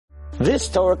This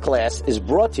Torah class is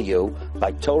brought to you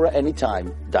by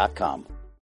TorahAnytime.com.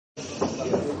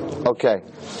 Okay.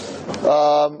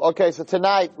 So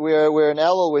tonight we're in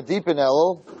Elul. We're deep in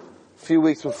Elul. A few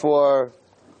weeks before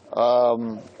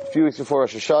Rosh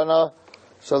Hashanah.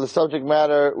 So the subject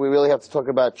matter, we really have to talk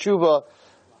about tshuva.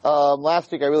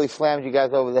 Last week I really slammed you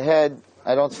guys over the head.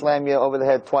 I don't slam you over the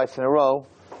head twice in a row.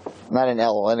 Not in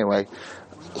Elul, anyway.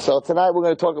 So tonight we're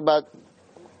going to talk about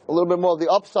a little bit more of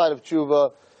the upside of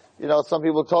tshuva. You know, some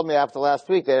people told me after last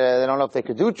week they don't know if they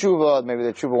could do tshuva, maybe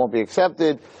the tshuva won't be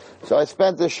accepted. So I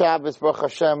spent the Shabbos, Baruch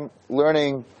Hashem,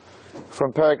 learning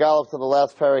from Perek Aleph to the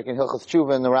last Perek in Hilchos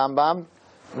Tshuva in the Rambam.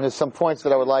 And there's some points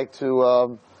that I would like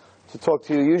to talk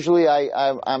to you. Usually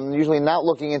I'm usually not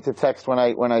looking into text when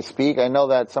I speak. I know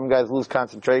that some guys lose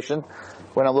concentration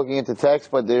when I'm looking into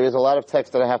text, but there is a lot of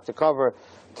text that I have to cover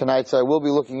tonight, so I will be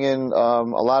looking in a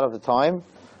lot of the time.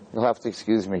 You'll have to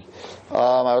excuse me.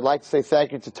 I would like to say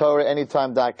thank you to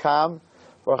TorahAnytime.com.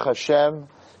 Baruch Hashem.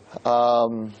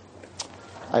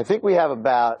 I think we have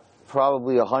about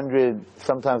probably 100,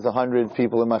 sometimes 100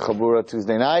 people in my Chabura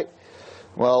Tuesday night.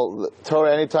 Well,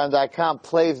 TorahAnytime.com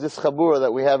plays this Chabura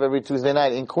that we have every Tuesday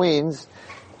night in Queens,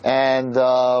 and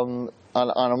on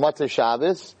a Motzei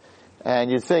Shabbos. And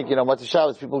you'd think, Motzei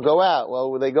Shabbos, people go out.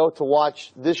 Well, they go to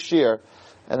watch this year.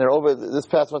 And this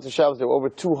past Motzei Shabbos, there were over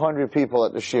 200 people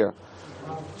at the shir.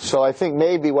 So I think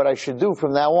maybe what I should do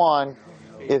from now on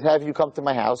is have you come to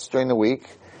my house during the week,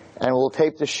 and we'll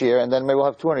tape the shir, and then maybe we'll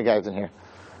have 200 guys in here.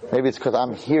 Maybe it's because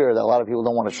I'm here that a lot of people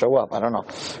don't want to show up. I don't know.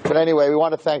 But anyway, we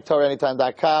want to thank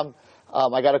TorahAnytime.com.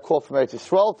 I got a call from Eretz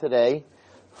Yisrael today,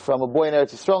 from a boy in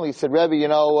Eretz Yisrael. He said, Rebbe, you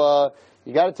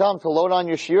got to tell him to load on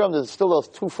your shirim. There's still those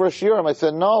 2 first shirim. I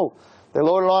said, no. They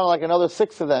loaded on like another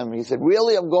 6 of them. He said,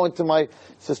 really? I'm going to my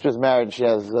sister's marriage. She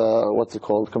has,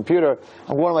 computer.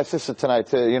 I'm going to my sister tonight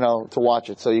to watch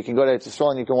it. So you can go to Eretz Yisrael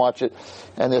and you can watch it.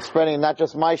 And they're spreading not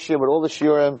just my shir, but all the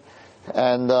shirim.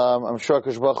 And, I'm sure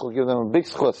Akash Baruch will give them a big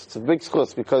schus. It's a big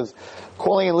schus because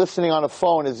calling and listening on a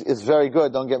phone is very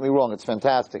good. Don't get me wrong. It's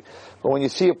fantastic. But when you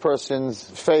see a person's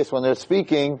face when they're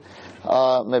speaking,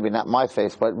 maybe not my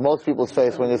face, but most people's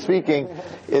face when they're speaking,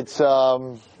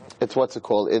 it's what's it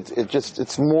called?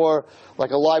 It's more like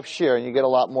a live share, and you get a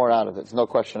lot more out of it. There's no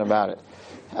question about it.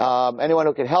 Anyone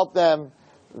who can help them,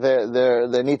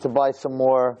 they need to buy some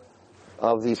more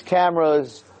of these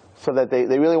cameras so that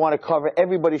they really want to cover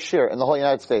everybody's share in the whole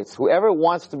United States. Whoever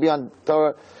wants to be on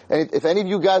Torah, and if any of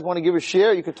you guys want to give a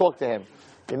share, you can talk to him.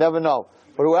 You never know.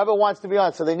 But whoever wants to be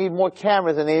on, so they need more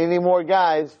cameras and they need more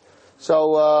guys.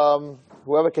 So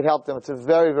whoever can help them, it's a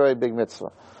very, very big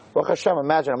mitzvah. Baruch Hashem,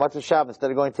 imagine, I'm Motzei Shabbos,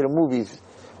 instead of going to the movies,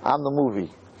 I'm the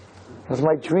movie. It was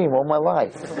my dream all my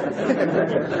life.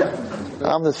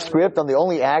 I'm the script, I'm the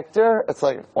only actor. It's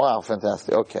like, wow,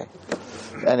 fantastic, okay.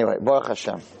 Anyway, Baruch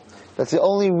Hashem. That's the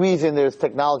only reason there's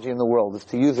technology in the world, is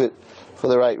to use it for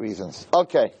the right reasons.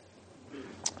 Okay.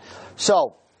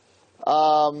 So,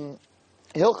 Hilchas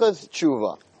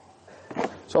Tshuva.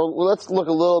 So let's look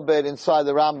a little bit inside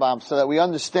the Rambam so that we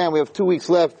understand. We have 2 weeks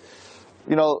left.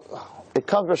 It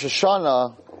comes Rosh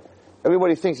Hashanah,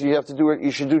 everybody thinks you should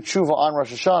do tshuva on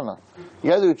Rosh Hashanah. You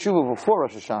gotta do tshuva before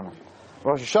Rosh Hashanah.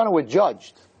 Rosh Hashanah we're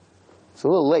judged. It's a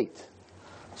little late.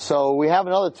 So we have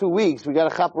another 2 weeks, we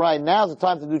gotta chop right. Now's the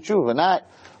time to do tshuva. Not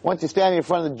once you're standing in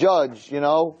front of the judge, and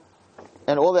all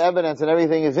the evidence and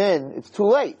everything is in, it's too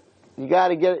late. You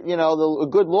gotta get, a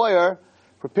good lawyer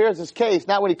prepares his case,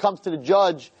 not when he comes to the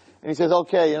judge and he says,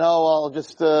 okay,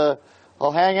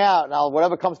 I'll hang out and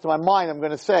whatever comes to my mind I'm going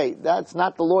to say. That's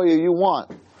not the lawyer you want.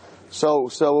 So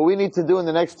what we need to do in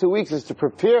the next 2 weeks is to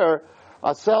prepare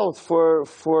ourselves for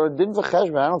Din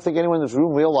V'Cheshbon. I don't think anyone in this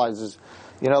room realizes,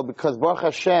 because Baruch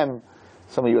Hashem,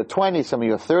 some of you are 20, some of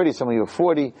you are 30, some of you are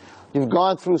 40, you've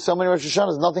gone through so many Rosh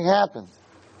Hashanahs, nothing happened.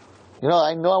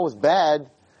 I know I was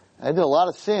bad, I did a lot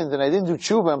of sins, and I didn't do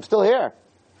tshuva, I'm still here.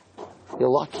 You're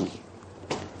lucky.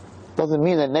 Doesn't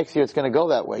mean that next year it's going to go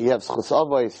that way. You have schus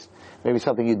avos, maybe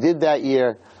something you did that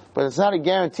year, but it's not a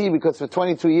guarantee because for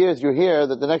 22 years you're here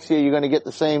that the next year you're going to get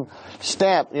the same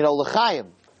stamp. L'chaim.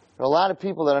 There are a lot of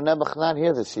people that are not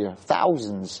here this year.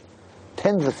 Thousands,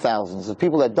 tens of thousands of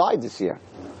people that died this year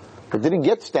that didn't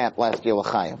get stamped last year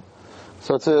l'chaim.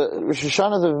 So Rosh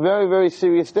Hashanah is a very, very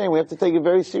serious thing. We have to take it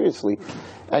very seriously.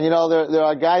 And there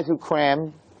are guys who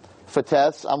cram for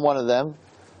tests. I'm one of them.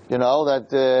 That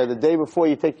the day before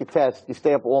you take your test, you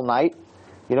stay up all night.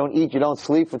 You don't eat, you don't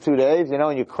sleep for 2 days,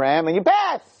 and you cram, and you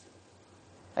pass.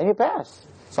 And you pass.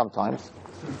 Sometimes.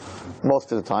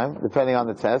 Most of the time, depending on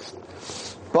the test.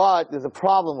 But there's a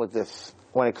problem with this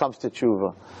when it comes to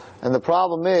tshuva. And the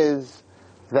problem is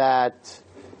that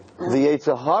the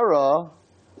Yetzer Hara,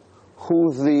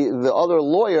 who's the other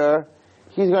lawyer,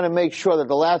 he's going to make sure that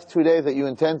the last 2 days that you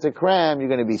intend to cram, you're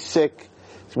going to be sick.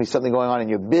 There's going to be something going on in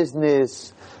your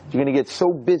business. You're going to get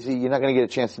so busy, you're not going to get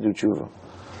a chance to do tshuva.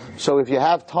 So if you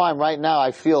have time right now,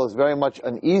 I feel it's very much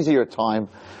an easier time.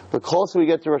 The closer we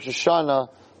get to Rosh Hashanah,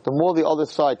 the more the other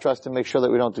side tries to make sure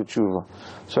that we don't do tshuva.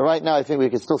 So right now I think we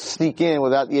can still sneak in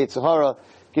without the Yetzer Hara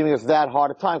giving us that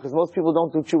hard a time, because most people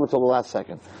don't do tshuva till the last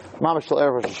second. Mamash till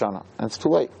Erev Rosh Hashanah, and it's too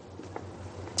late.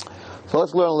 So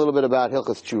let's learn a little bit about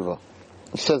Hilchas Tshuva.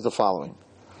 It says the following.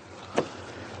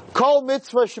 Kol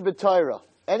mitzvah sheb'Torah.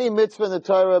 Any mitzvah in the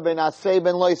Torah, ben aseh,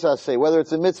 ben lois aseh. Whether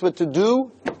it's a mitzvah to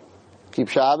do, keep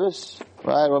Shabbos,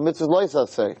 right? Or mitzvah lois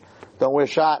aseh. Don't wear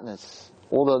shatnez.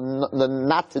 All the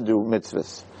not to do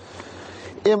mitzvahs.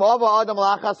 Im ava adam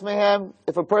lachas mehem.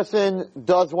 If a person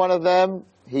does one of them,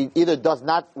 he either does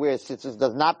not wear tzitzis,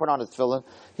 does not put on his tefillin,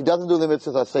 he doesn't do the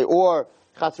mitzvahs aseh, or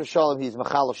chas v'shalom, he's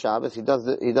mechal Shabbos, he does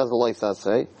the lois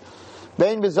aseh.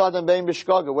 Bein b'zad and bein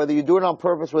b'shkaga, whether you do it on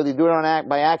purpose, whether you do it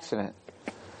by accident.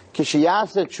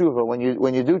 Kishiyasa tshuva,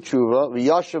 when you do tshuva,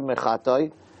 v'yashav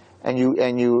mechatai, and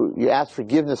you ask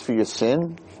forgiveness for your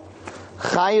sin,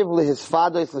 chayiv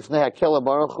lehisfados lifnei hakela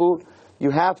baruch hu,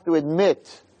 you have to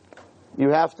admit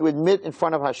in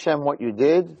front of Hashem what you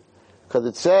did, because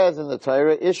it says in the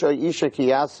Torah, isha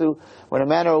kiyasu, when a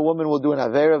man or a woman will do an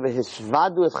avera,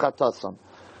 v'hisvadu es chatasam,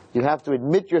 you have to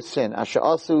admit your sin. Asher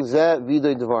asu zeh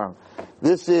vidoy dvarim.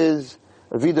 This is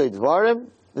vidoy dvarim.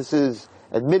 This is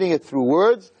admitting it through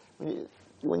words.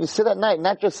 When you sit at night,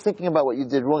 not just thinking about what you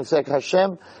did wrong, say,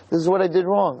 Hashem, this is what I did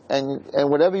wrong. And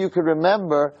whatever you could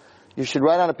remember, you should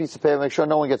write on a piece of paper, make sure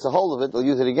no one gets a hold of it, they'll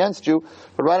use it against you,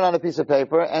 but write it on a piece of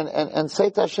paper and say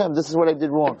to Hashem, this is what I did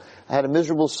wrong. I had a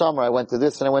miserable summer, I went to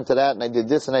this and I went to that, and I did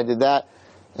this and I did that,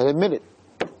 and admit it.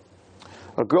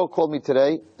 A girl called me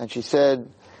today, and she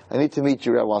said, I need to meet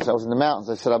you, Rebbe. I was in the mountains.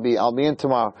 I said, I'll be in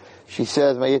tomorrow. She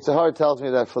says, my Yetzer Hara tells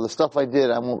me that for the stuff I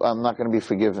did, I'm not going to be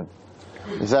forgiven.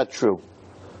 Is that true?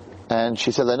 And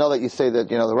she said, I know that you say that,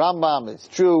 the Rambam is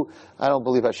true. I don't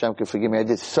believe Hashem could forgive me. I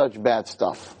did such bad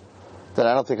stuff that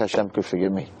I don't think Hashem could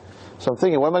forgive me. So I'm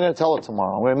thinking, what am I going to tell her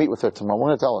tomorrow? I'm going to meet with her tomorrow. I'm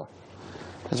going to tell her.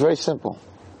 It's very simple.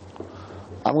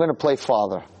 I'm going to play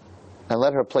father and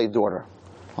let her play daughter.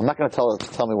 I'm not going to tell her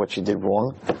to tell me what she did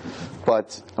wrong,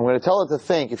 but I'm going to tell her to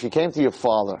think, if you came to your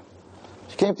father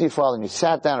and you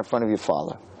sat down in front of your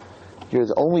father, you're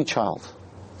his only child.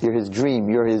 You're his dream.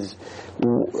 You're his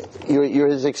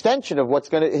extension of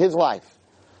his life.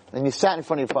 And you sat in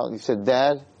front of your father and you said,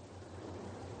 Dad,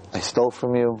 I stole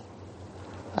from you.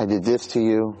 I did this to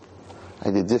you. I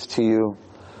did this to you.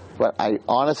 But I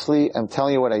honestly am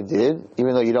telling you what I did,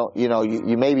 even though you don't,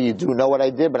 maybe you do know what I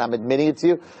did, but I'm admitting it to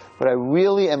you. But I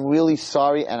really am really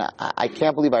sorry, and I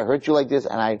can't believe I hurt you like this,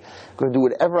 and I'm going to do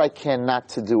whatever I can not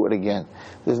to do it again.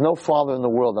 There's no father in the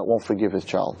world that won't forgive his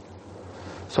child.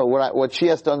 So what she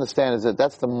has to understand is that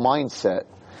that's the mindset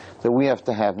that we have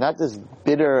to have. Not this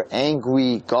bitter,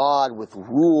 angry God with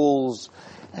rules,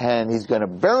 and he's going to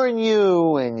burn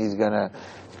you, and he's going to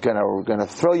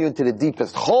throw you into the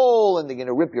deepest hole, and they're going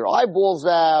to rip your eyeballs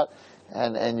out,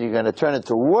 and you're going to turn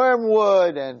into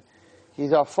wormwood, and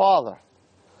he's our father.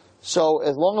 So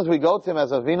as long as we go to him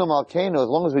as Avinu Malkeinu, as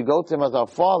long as we go to him as our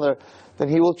father, then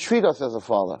he will treat us as a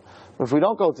father. But if we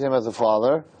don't go to him as a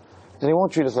father, then he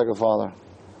won't treat us like a father.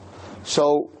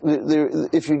 So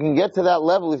if you can get to that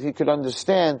level, if you could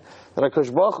understand that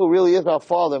HaKadosh Baruch Hu really is our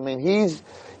father, he's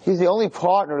the only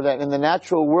partner that in the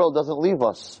natural world doesn't leave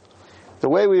us. The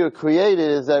way we were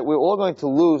created is that we're all going to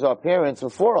lose our parents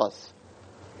before us.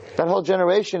 That whole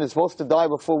generation is supposed to die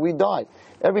before we die.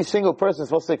 Every single person is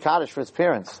supposed to say Kaddish for his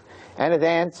parents, and his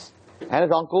aunts, and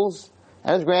his uncles,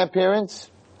 and his grandparents.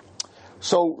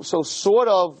 So sort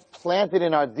of planted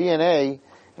in our DNA,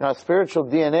 in our spiritual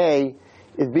DNA,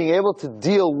 is being able to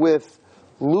deal with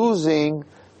losing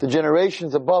the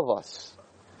generations above us.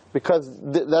 Because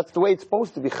that's the way it's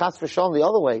supposed to be. Chas v'shalom the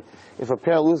other way. If a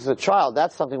parent loses a child,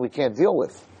 that's something we can't deal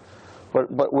with.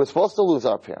 But we're supposed to lose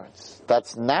our parents.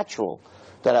 That's natural.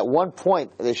 That at one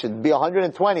point, they should be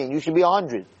 120 and you should be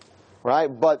 100. Right?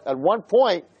 But at one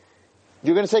point,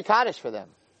 you're going to say Kaddish for them.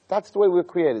 That's the way we're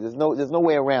created. There's no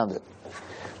way around it.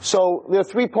 So, there are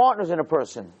three partners in a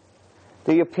person.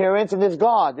 There's your parents and there's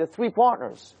God. There are three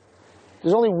partners.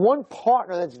 There's only one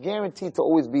partner that's guaranteed to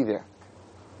always be there.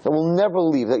 That will never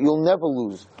leave, that you'll never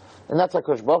lose. And that's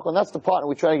HaKadosh Baruch Hu, and that's the partner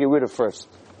we try to get rid of first.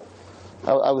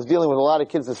 I was dealing with a lot of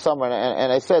kids this summer,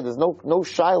 and I said, there's no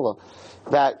shaila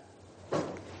that,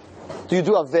 do you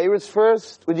do Averis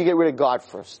first, or do you get rid of God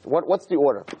first? What's the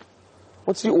order?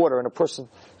 What's the order in a person?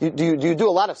 Do you do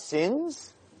a lot of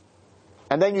sins?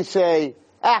 And then you say,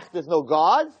 there's no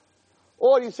God?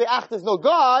 Or you say, there's no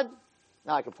God,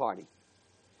 now I can party.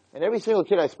 And every single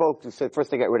kid I spoke to said,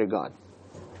 first I got rid of God.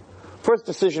 First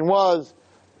decision was,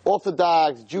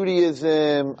 Orthodox,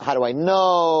 Judaism, how do I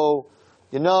know?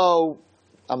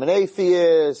 I'm an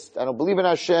atheist, I don't believe in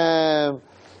Hashem.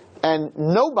 And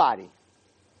nobody,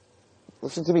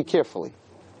 listen to me carefully,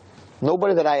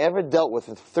 nobody that I ever dealt with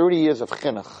in 30 years of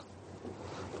chinuch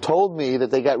told me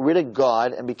that they got rid of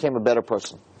God and became a better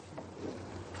person.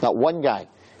 Not one guy.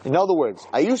 In other words,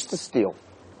 I used to steal.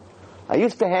 I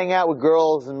used to hang out with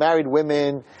girls and married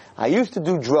women. I used to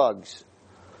do drugs.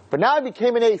 But now I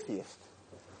became an atheist.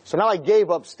 So now I gave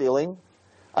up stealing.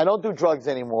 I don't do drugs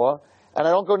anymore. And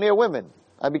I don't go near women.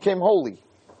 I became holy.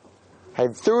 I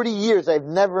had 30 years. I've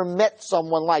never met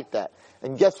someone like that.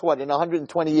 And guess what? In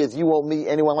 120 years, you won't meet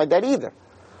anyone like that either.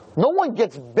 No one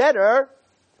gets better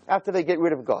after they get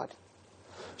rid of God.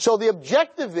 So the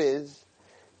objective is,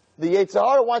 the Yetzer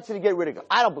Hara wants you to get rid of God.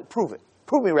 I don't prove it.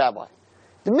 Prove me, Rabbi.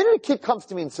 The minute a kid comes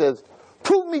to me and says,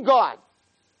 prove me God,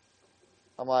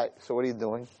 I'm like, so what are you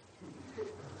doing?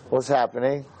 What's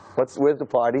happening? Where's the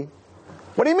party?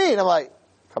 What do you mean? I'm like,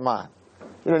 come on.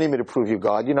 You don't need me to prove you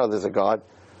God. You know there's a God.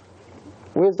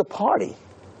 Where's the party?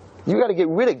 You got to get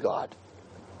rid of God.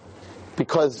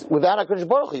 Because without HaKadosh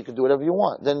Baruch Hu, you can do whatever you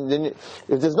want. Then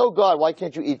if there's no God, why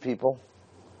can't you eat people?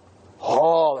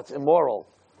 Oh, that's immoral.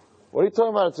 What are you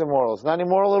talking about? It's immoral. It's not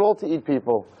immoral at all to eat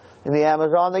people. In the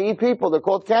Amazon, they eat people. They're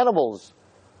called cannibals.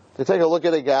 They take a look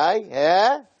at a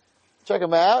guy, check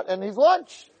him out, and he's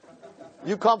lunch.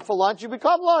 You come for lunch, you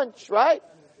become lunch, right?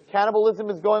 Cannibalism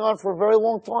is going on for a very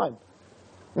long time.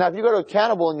 Now, if you go to a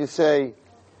cannibal and you say,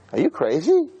 are you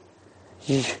crazy?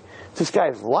 This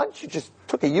guy's lunch? You just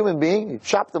took a human being, you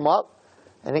chopped him up,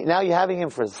 and now you're having him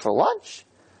for lunch?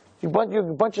 You're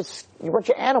a bunch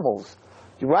of animals.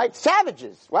 Right?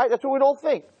 Savages, right? That's what we all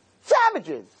think.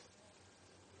 Savages!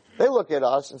 They look at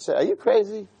us and say, are you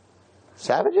crazy?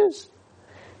 Savages?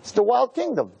 It's the wild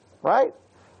kingdom, right?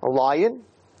 A lion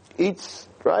eats,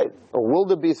 right? A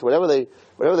wildebeest, whatever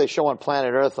they show on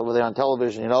planet Earth over there on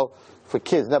television, for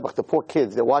kids, the poor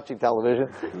kids, they're watching television.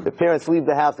 The parents leave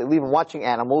the house, they leave them watching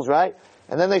animals, right?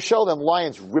 And then they show them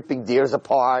lions ripping deers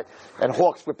apart and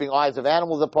hawks ripping eyes of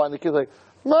animals apart, and the kids are like,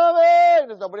 Mommy! And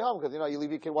there's nobody home because, you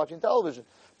leave your kid watching television.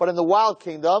 But in the wild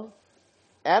kingdom,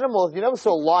 animals, you never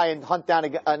saw a lion hunt down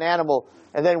an animal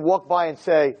and then walk by and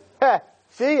say, hey,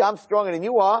 see, I'm stronger than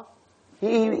you are.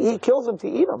 He kills them to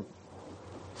eat them.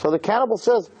 So the cannibal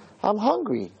says, I'm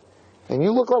hungry. And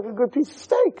you look like a good piece of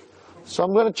steak. So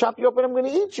I'm going to chop you up and I'm going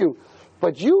to eat you.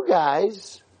 But you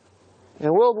guys,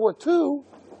 in World War II,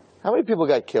 how many people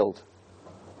got killed?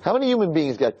 How many human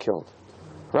beings got killed?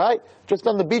 Right? Just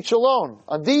on the beach alone,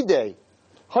 on D-Day.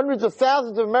 Hundreds of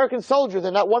thousands of American soldiers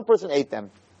and not one person ate them.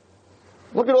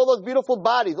 Look at all those beautiful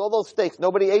bodies, all those steaks,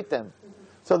 nobody ate them.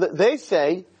 So they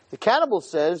say, the cannibal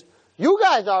says, you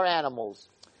guys are animals.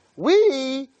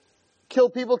 We kill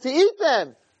people to eat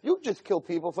them. You just kill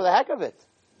people for the heck of it.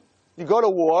 You go to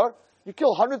war, you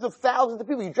kill hundreds of thousands of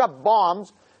people, you drop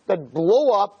bombs that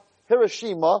blow up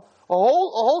Hiroshima, a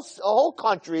whole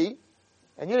country,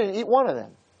 and you didn't eat one of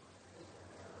them.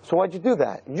 So why'd you do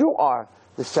that? You are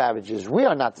the savages. We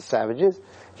are not the savages.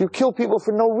 You kill people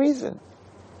for no reason.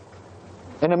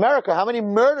 In America, how many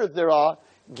murders there are,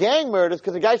 gang murders,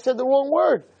 because the guy said the wrong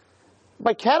word.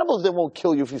 By cannibals, they won't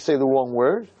kill you if you say the wrong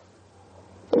word.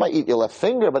 They might eat your left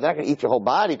finger, but they're not going to eat your whole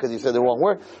body because you said the wrong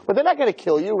word. But they're not going to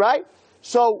kill you, right?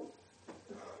 So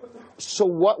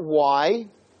why?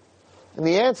 And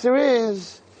the answer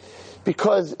is,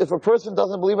 because if a person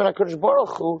doesn't believe in HaKadosh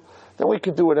Baruch Hu, then we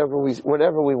can do whatever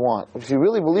we want. If you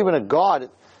really believe in a God,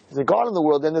 there's a God in the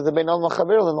world, then there's a Bein Adam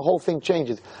Chaver, then the whole thing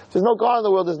changes. If there's no God in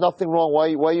the world, there's nothing wrong. Why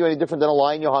are you any different than a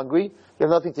lion? You're hungry. You have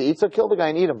nothing to eat, so kill the guy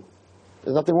and eat him.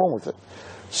 There's nothing wrong with it.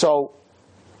 So,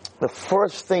 the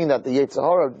first thing that the Yetzer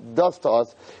Hara does to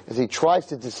us is he tries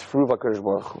to disprove HaKadosh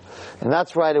Baruch Hu. And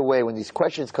that's right away when these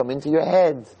questions come into your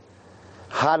head.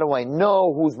 How do I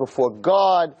know who's before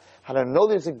God? How do I know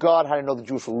there's a God? How do I know the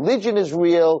Jewish religion is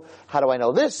real? How do I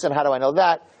know this and how do I know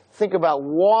that? Think about,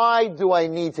 why do I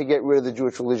need to get rid of the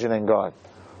Jewish religion and God?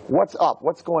 What's up?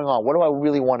 What's going on? What do I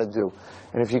really want to do?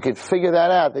 And if you could figure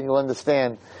that out, then you'll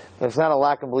understand that it's not a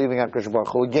lack of believing in HaKadosh Baruch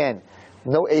Hu. Again,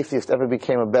 no atheist ever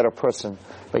became a better person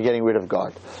by getting rid of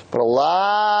God. But a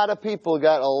lot of people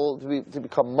got to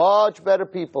become much better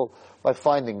people by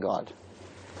finding God.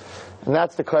 And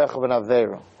that's the koyach of an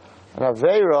Aveira. An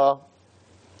Aveira,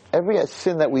 every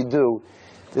sin that we do,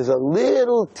 there's a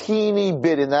little teeny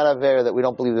bit in that Aveira that we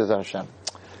don't believe there's Hashem.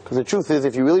 Because the truth is,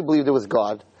 if you really believe there was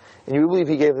God, and you really believe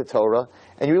He gave the Torah,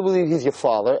 and you really believe He's your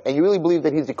Father, and you really believe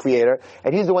that He's the Creator,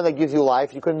 and He's the one that gives you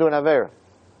life, you couldn't do an Aveira.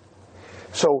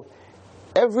 So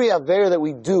every Avera that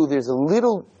we do, there's a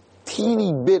little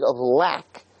teeny bit of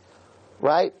lack,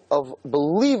 right, of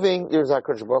believing there's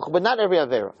HaKadosh Baruch Hu, but not every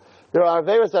Avera. There are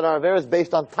Averas that are Averas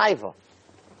based on Taiva.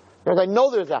 Because I know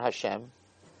there's a Hashem.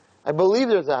 I believe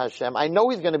there's a Hashem. I know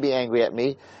He's going to be angry at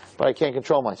me, but I can't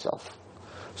control myself.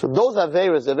 So those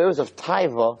Averas, the Averas of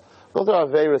Taiva, those are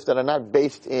Averas that are not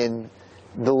based in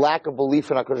the lack of belief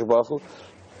in HaKadosh Baruch Hu.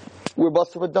 We're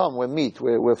busted with dumb, we're meat,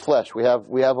 we're flesh, we have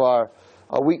our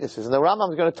weaknesses. And the Rambam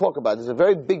is going to talk about it. There's a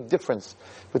very big difference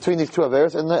between these two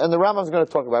Averas, and the Rambam is going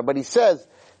to talk about it. But he says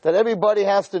that everybody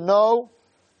has to know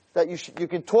that you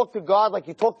can talk to God like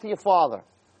you talk to your father,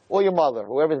 or your mother,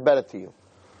 whoever is better to you.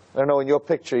 I don't know, in your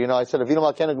picture, I said, Avinu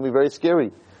Malkeinu can be very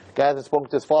scary. Guy hasn't spoken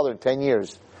to his father in 10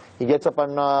 years. He gets up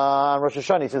on Rosh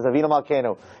Hashanah, he says, Avinu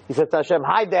Malkeinu. He says to Hashem,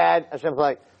 hi Dad. Hashem's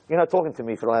like, you're not talking to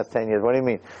me for the last 10 years. What do you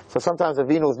mean? So sometimes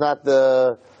Avinu is not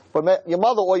but your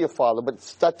mother or your father, but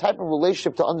it's that type of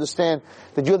relationship to understand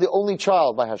that you're the only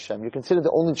child by Hashem. You're considered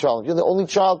the only child. If you're the only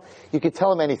child, you can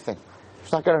tell him anything.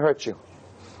 It's not going to hurt you.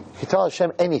 You can tell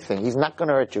Hashem anything. He's not going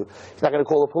to hurt you. He's not going to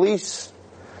call the police.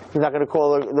 He's not going to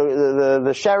call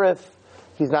the sheriff.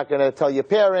 He's not going to tell your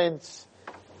parents.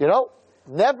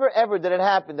 Never ever did it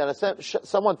happen that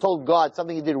someone told God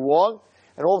something he did wrong,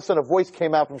 and all of a sudden a voice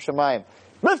came out from Shemayim.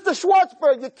 Mr.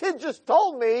 Schwartzberg, your kid just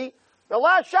told me the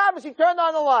last Shabbos he turned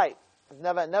on the light.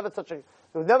 There was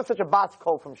never such a bas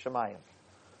kol from Shemayim.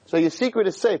 So your secret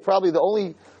is safe. Probably the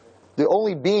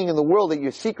only being in the world that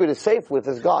your secret is safe with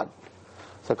is God.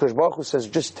 So Kosh Baruch Hu says,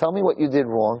 just tell me what you did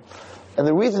wrong. And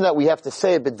the reason that we have to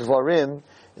say it b'dvarim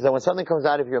is that when something comes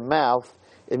out of your mouth,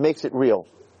 it makes it real.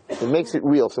 It makes it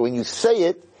real. So when you say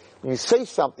it, when you say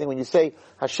something, when you say,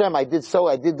 Hashem, I did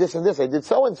this and this, I did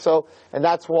so and so, and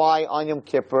that's why on Yom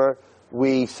Kippur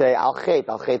we say, Al Chet,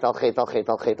 Al Chet, Al Chet, Al Chet,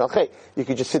 Al Chet, Al Chet. You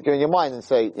could just sit there in your mind and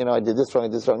say, I did this wrong, I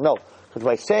did this wrong. No. Because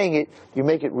by saying it, you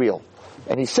make it real.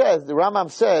 And he says, the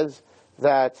Rambam says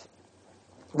that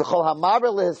the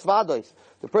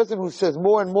person who says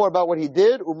more and more about what he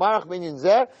did, umarach binyan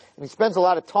zeh, and he spends a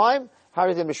lot of time,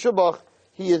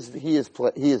 he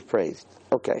is praised.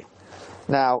 Okay.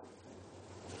 Now,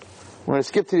 we're going to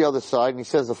skip to the other side, and he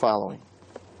says the following.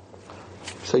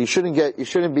 So you shouldn't be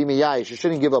miyayish, you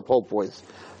shouldn't give up hope, boys.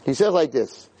 He says like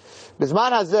this: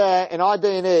 Bizman hazeh, in our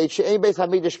day and age, she'ein beis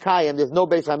hamikdash kayim, there's no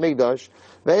beis hamikdash,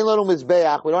 ve'ein lanu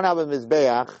mizbeach, we don't have a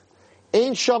mizbeach,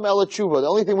 ein sham ela tshuva, the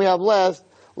only thing we have left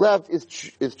is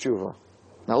tshuva.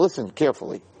 Now listen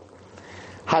carefully.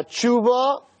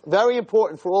 Hatshuva, very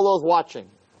important for all those watching.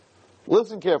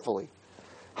 Listen carefully.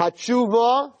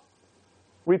 Hatshuva,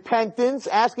 repentance,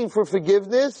 asking for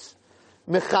forgiveness.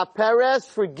 Mechaperes,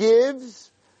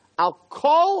 forgives. Al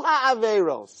kol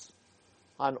ha'averos,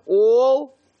 on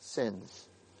all sins.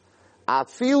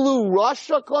 Afilu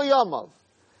rasha kol yamav,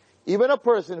 even a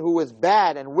person who is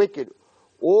bad and wicked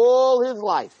all his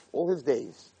life, all his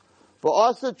days.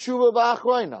 V'asa tshuva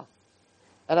ba'achroina,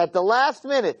 and at the last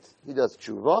minute he does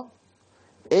tshuva.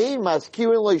 Ein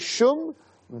maskirin lo shum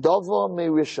dava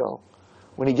merisho.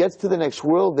 When he gets to the next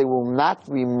world, they will not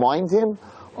remind him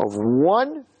of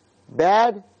one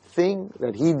bad thing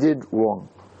that he did wrong.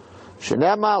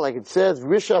 Shenema, like it says,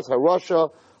 Rishas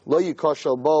harasha lo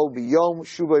yikashal bo biyom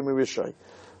shuvay mirishay.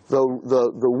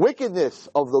 The wickedness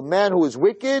of the man who is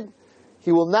wicked,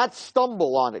 he will not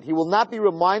stumble on it. He will not be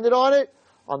reminded on it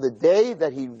on the day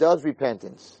that he does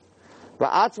repentance. The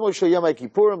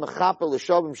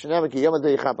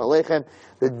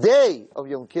day of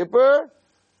Yom Kippur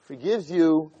forgives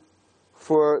you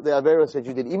for the averos that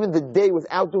you did, even the day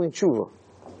without doing tshuva,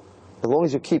 as long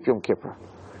as you keep Yom Kippur.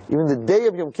 Even the day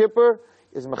of Yom Kippur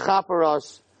is mechaper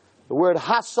us. The word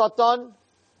hasatan,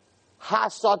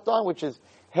 which is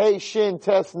hey shin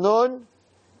tes nun,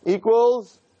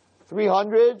 equals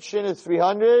 300. Shin is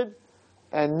 300,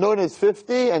 and nun is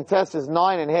 50, and tes is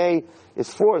 9, and hey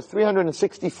is 4. It's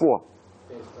 364.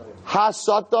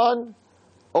 Hasatan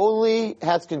only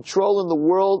has control in the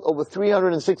world over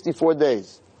 364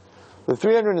 days. The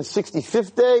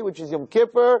 365th day, which is Yom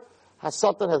Kippur,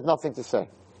 Satan has nothing to say.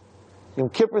 Yom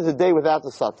Kippur is a day without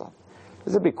the Satan.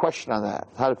 There's a big question on that.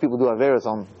 How do people do Averos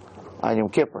on Yom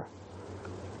Kippur?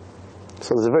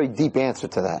 So there's a very deep answer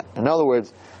to that. In other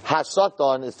words,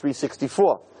 Satan is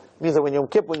 364. It means that when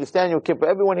you stand in Yom Kippur,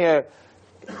 everyone here,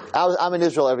 I'm in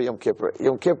Israel every Yom Kippur.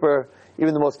 Yom Kippur,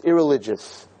 even the most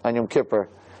irreligious on Yom Kippur,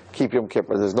 keep Yom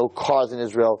Kippur. There's no cars in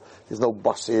Israel. There's no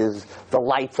buses. The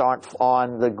lights aren't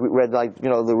on. The red light,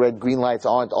 the red green lights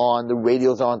aren't on. The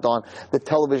radios aren't on. The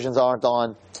televisions aren't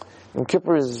on. Yom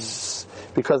Kippur is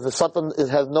because the Satan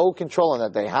has no control on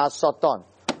that day. Has Satan.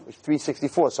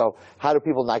 364. So how do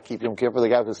people not keep Yom Kippur? The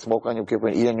guy who smoke on Yom Kippur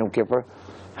and eat on Yom Kippur.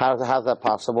 How's that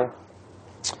possible?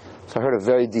 So I heard a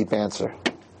very deep answer.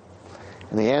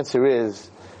 And the answer is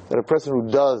that a person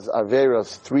who does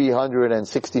Averos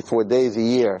 364 days a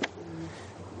year,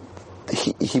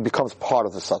 he becomes part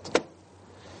of the Satan.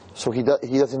 So he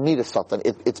doesn't need a Satan.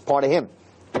 It's part of him.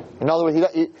 In other words,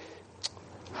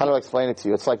 how do I explain it to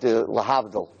you? It's like the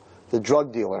Lahavdil, the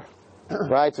drug dealer.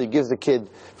 Right? So he gives the kid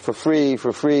for free.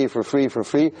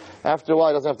 After a while,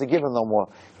 he doesn't have to give him no more.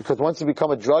 Because once you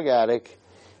become a drug addict,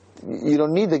 you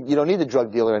don't need the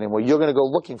drug dealer anymore. You're going to go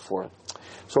looking for it.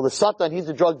 So the Satan, he's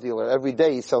the drug dealer. Every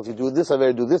day he sells you, do this,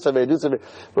 do this.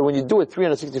 But when you do it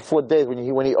 364 days,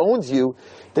 when he owns you,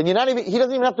 then he doesn't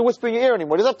even have to whisper in your ear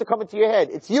anymore. He doesn't have to come into your head.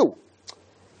 It's you.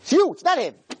 It's you. It's not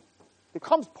him. It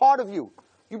becomes part of you.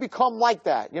 You become like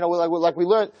that. Like we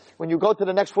learned, when you go to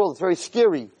the next world, it's very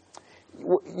scary.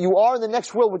 You are in the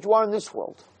next world what you are in this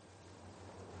world.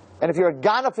 And if you're a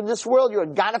ganef in this world, you're a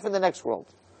ganef in the next world.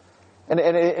 And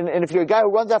if you're a guy who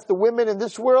runs after women in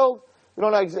this world, you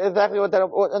don't know exactly what that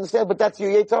understand, but that's your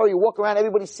Yetzer Hara. You walk around,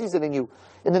 everybody sees it in you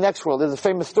in the next world. There's a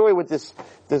famous story with this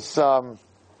big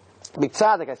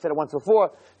tzaddik. I said it once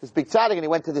before. This big tzaddik, and he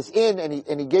went to this inn,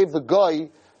 and he gave the guy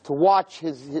to watch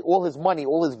all his money,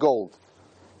 all his gold.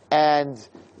 And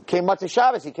came Matzah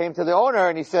Shabbos. He came to the owner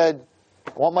and he said,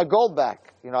 "I want my gold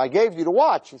back. I gave you to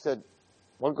watch." He said,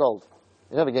 "What gold?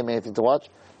 You never gave me anything to watch.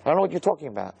 I don't know what you're talking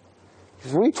about." He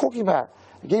said, "What are you talking about?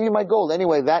 I gave you my gold."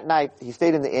 Anyway, that night he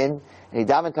stayed in the inn and he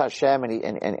davened to Hashem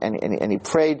and he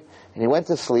prayed and he went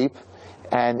to sleep.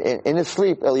 And in his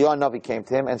sleep, Eliyahu Navi came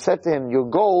to him and said to him, "Your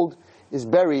gold is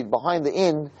buried behind the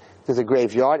inn. There's a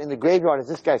graveyard. In the graveyard is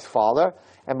this guy's father,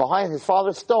 and behind his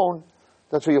father's stone,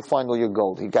 that's where you'll find all your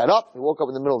gold." He got up, he woke up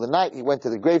in the middle of the night, he went to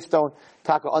the gravestone,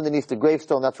 Taka underneath the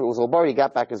gravestone, that's where it was all buried, he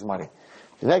got back his money.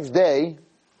 The next day,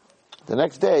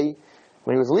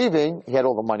 when he was leaving, he had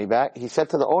all the money back. He said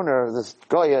to the owner, this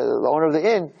guy, the owner of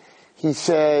the inn, he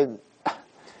said,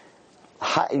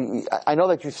 "I know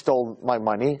that you stole my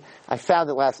money. I found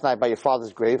it last night by your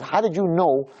father's grave. How did you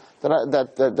know how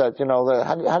did you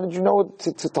know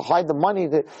to hide the money,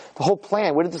 the whole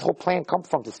plan? Where did this whole plan come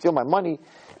from to steal my money?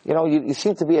 You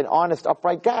seem to be an honest,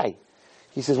 upright guy."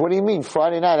 He says, "What do you mean?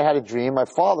 Friday night I had a dream. My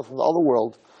father from the other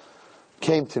world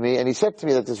came to me and he said to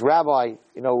me that this rabbi,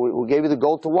 who gave you the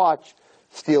gold to watch,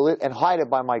 steal it and hide it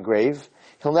by my grave.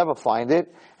 He'll never find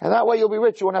it. And that way you'll be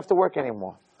rich. You won't have to work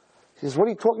anymore." He says, "What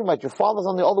are you talking about? Your father's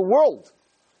on the other world.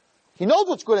 He knows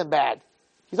what's good and bad.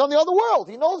 He's on the other world.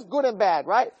 He knows good and bad,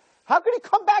 right? How could he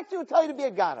come back to you and tell you to be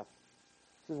a ganef?"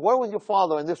 He says, "Where was your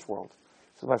father in this world?"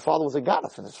 He says, "My father was a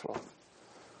ganef in this world."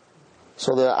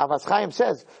 So the Avas Chaim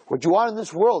says, what you are in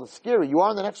this world is scary. You are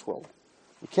in the next world.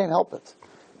 You can't help it.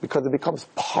 Because it becomes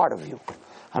part of you.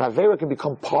 And Avera can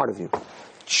become part of you.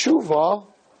 Tshuva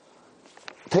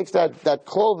takes that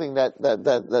clothing,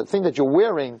 that thing that you're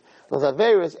wearing, those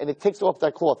Averas, and it takes off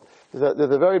that cloth.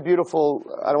 There's a very beautiful,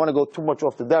 I don't want to go too much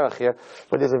off the derech here,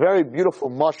 but there's a very beautiful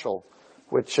mashal,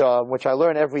 which I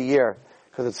learn every year,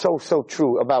 because it's so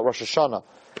true about Rosh Hashanah.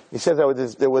 He says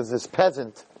there was this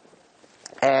peasant,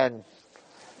 and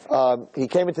he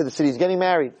came into the city. He's getting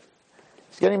married.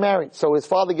 So his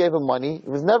father gave him money. He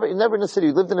was never in the city.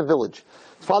 He lived in a village.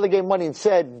 His father gave him money and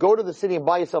said, "Go to the city and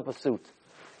buy yourself a suit.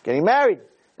 Getting married,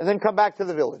 and then come back to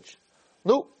the village."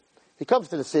 Nope. He comes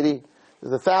to the city.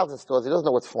 There's 1,000 stores. He doesn't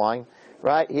know what's flying,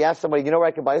 right? He asks somebody, "Where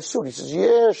I can buy a suit?" He says,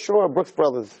 "Yeah, sure, Brooks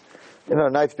Brothers. A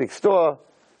nice big store.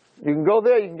 You can go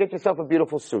there. You can get yourself a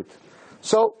beautiful suit."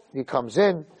 So he comes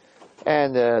in,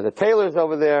 and the tailor's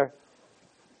over there.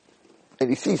 And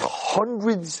he sees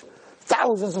hundreds,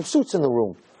 thousands of suits in the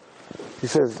room. He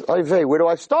says, "Oy vey, where do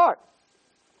I start?"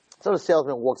 So the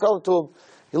salesman walks over to him.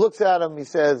 He looks at him. He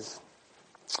says,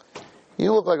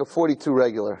 "You look like a 42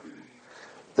 regular.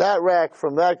 That rack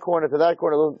from that corner to that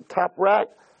corner, the top rack,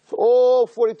 so all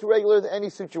 42 regulars, any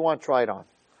suit you want, try it on."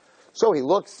 So he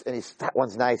looks, and that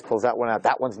one's nice, pulls that one out.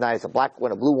 That one's nice, a black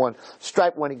one, a blue one,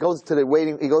 striped one. He goes to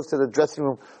the dressing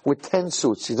room with 10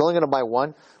 suits. He's only going to buy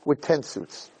one with 10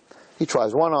 suits. He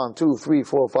tries one on, 2, 3,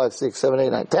 4, 5, 6, 7,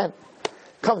 8, 9, 10.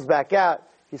 Comes back out.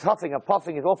 He's huffing and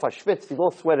puffing. He's all verschwitzt. He's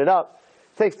all sweated up.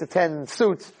 Takes the 10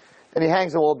 suits, and he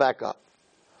hangs them all back up.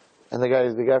 And the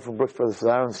guy from Brooks Brothers says,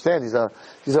 "I don't understand. These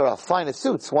are our finest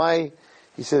suits. Why?"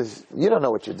 He says, "You don't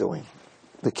know what you're doing."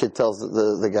 The kid tells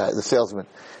the guy, the salesman.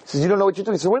 He says, "You don't know what you're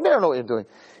doing." He says, "What do you mean I don't know what you're doing?"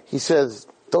 He says,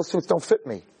 "Those suits don't fit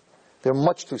me. They're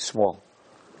much too small."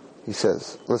 He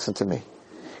says, "Listen to me.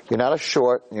 You're not a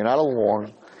short, you're not a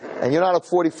long, and you're not a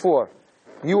 44.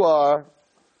 You are,"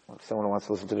 someone wants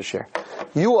to listen to the share.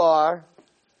 "You are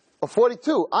a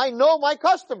 42. I know my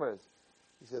customers.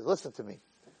 He says, listen to me.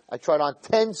 I tried on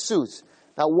 10 suits.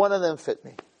 Not one of them fit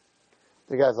me.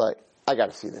 The guy's like, I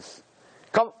gotta see this.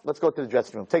 Come, let's go to the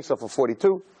dressing room. Takes off a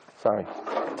 42. Sorry.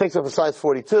 Takes off a size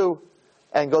 42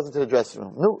 and goes into the dressing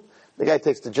room. No. The guy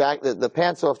takes the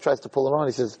pants off, tries to pull it on.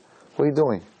 He says, what are you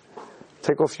doing?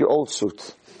 Take off your old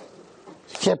suit.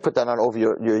 You can't put that on over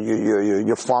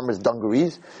your farmer's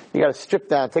dungarees. You gotta strip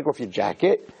down, take off your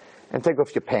jacket, and take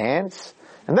off your pants,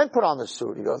 and then put on the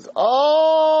suit. He goes,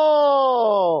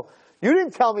 oh, you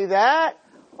didn't tell me that.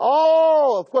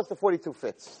 Oh, of course the 42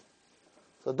 fits.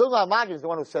 So Dugma Magid is the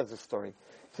one who says this story.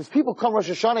 He says, people come Rosh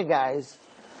Hashanah, guys.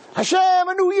 Hashem,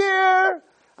 a new year.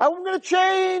 I'm going to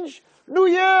change. New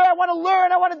year. I want to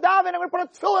learn. I want to daven. I'm going to put on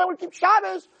tefillin. I want to keep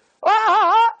Shabbos.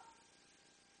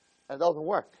 And it doesn't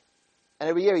work. And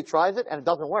every year he tries it and it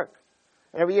doesn't work.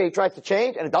 And every year he tries to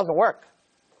change and it doesn't work.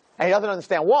 And he doesn't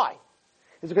understand why.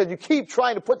 It's because you keep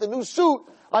trying to put the new suit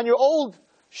on your old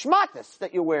shmatis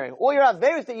that you're wearing. All your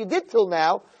averis that you did till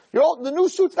now, the new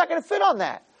suit's not going to fit on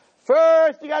that.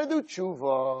 First, you got to do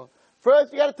tshuva.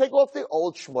 First, you got to take off the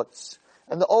old shmutz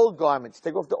and the old garments.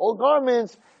 Take off the old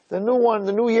garments. The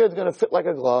new year is going to fit like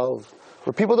a glove.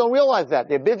 But people don't realize that.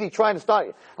 They're busy trying to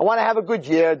start. I want to have a good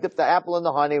year. Dip the apple in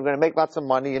the honey. We're going to make lots of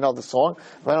money. You know the song.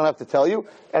 I don't have to tell you.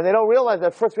 And they don't realize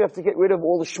that first we have to get rid of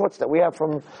all the shmutz that we have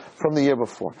from the year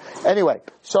before. Anyway,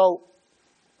 so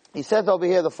he says over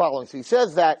here the following. So he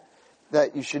says that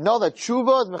you should know that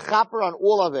tshuva is mechaper on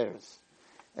all averes.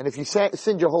 And if you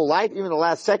sinned your whole life, even the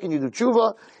last second you do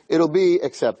tshuva, it'll be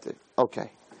accepted. Okay.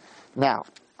 Now,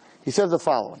 he says the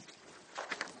following.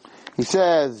 He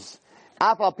says,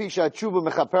 even though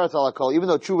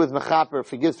tshuva is mechaper,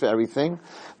 forgives for everything,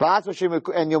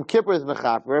 and Yom Kippur is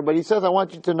mechaper, but he says, I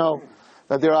want you to know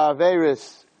that there are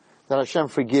averis that Hashem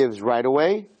forgives right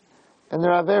away, and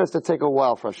there are averis that take a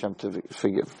while for Hashem to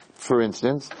forgive. For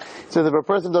instance, he says if a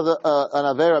person does an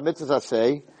avera mitzvah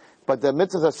aseh, but the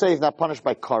mitzvah aseh is not punished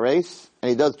by kares, and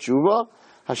he does tshuva,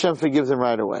 Hashem forgives him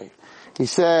right away. He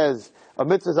says a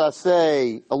mitzvah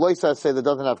aseh, a lois aseh that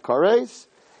doesn't have kares,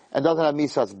 and doesn't have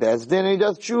misas bezdin, and he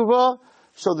does tshuva,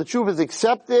 so the tshuva is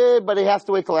accepted, but he has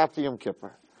to wait till after Yom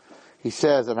Kippur. He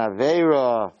says an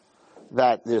avera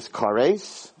that there's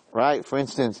kares, right? For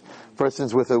instance,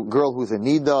 persons with a girl who's a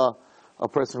nida, a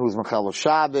person who's mechalo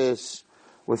Shabbos,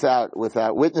 without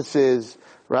witnesses,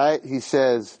 right? He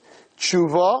says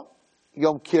tshuva,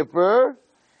 Yom Kippur,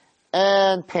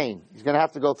 and pain. He's going to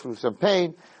have to go through some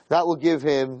pain. That will give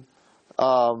him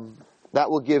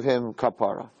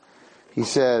kapara. He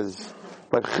says,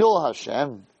 but chil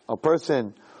Hashem, a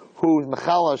person who's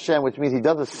mechal Hashem, which means he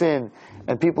does a sin,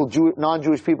 and people,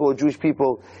 non-Jewish people or Jewish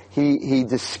people, he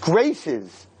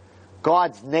disgraces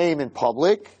God's name in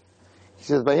public. He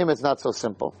says, by him it's not so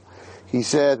simple. He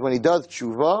says, when he does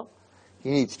tshuva,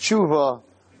 he needs tshuva,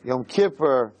 Yom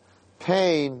Kippur,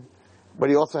 pain, but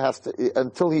he also has to,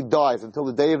 until he dies, until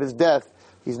the day of his death,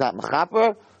 he's not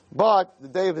mechaper, but the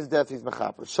day of his death he's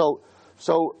mechaper. So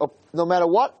no matter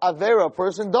what avera a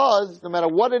person does, no matter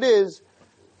what it is,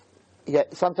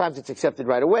 sometimes it's accepted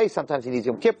right away, sometimes he needs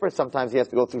Yom Kippur, sometimes he has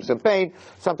to go through some pain,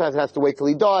 sometimes he has to wait till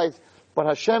he dies, but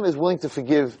Hashem is willing to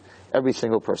forgive every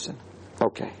single person.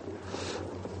 Okay.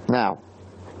 Now,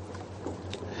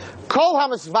 Kol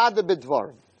HaMisvada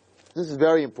B'Dvarim. This is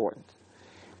very important.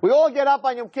 We all get up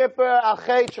on Yom Kippur,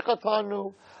 Achet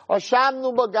Shechatanu,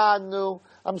 Ashamnu Bagadnu,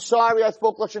 I'm sorry I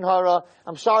spoke Lashon Hara,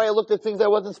 I'm sorry I looked at things I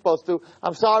wasn't supposed to,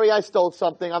 I'm sorry I stole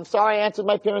something, I'm sorry I answered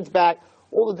my parents back,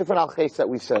 all the different Alchets that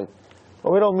we say.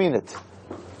 But we don't mean it.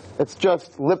 It's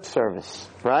just lip service,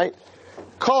 right?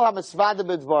 Kol HaMisvada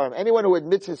B'Dvarim. Anyone who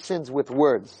admits his sins with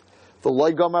words. The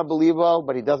Loi Gomar Belivo,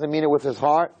 but he doesn't mean it with his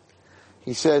heart.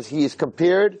 He says he is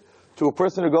compared to a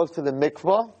person who goes to the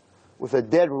mikvah with a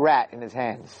dead rat in his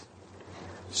hands.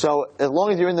 So as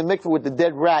long as you're in the mikvah with the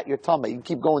dead rat, you're tameh. You can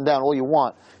keep going down all you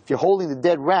want. If you're holding the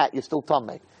dead rat, you're still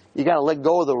tameh. You gotta let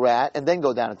go of the rat and then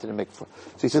go down into the mikvah.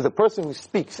 So he says the person who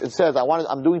speaks and says,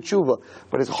 I'm doing tshuva,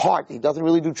 but his heart, he doesn't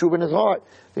really do tshuva in his heart,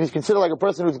 then he's considered like a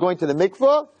person who's going to the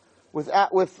mikvah with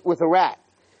a rat.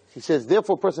 He says,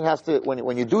 therefore a person has to,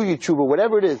 when you do your tshuva,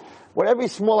 whatever it is, whatever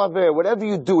small aver, whatever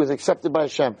you do is accepted by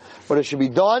Hashem. But it should be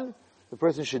done, the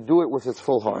person should do it with his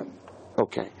full heart.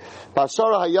 Okay.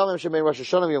 Ba'asara hayamim shemein Rosh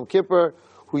Hashanah Yom Kippur,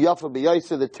 hu yafa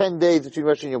b'yaisa, the 10 days between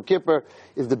Rosh and Yom Kippur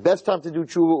is the best time to do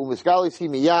tshuva, u'miskalis hi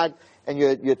miyad, and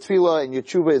your tefillah and your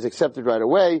tshuva is accepted right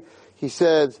away. He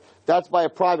says, that's by a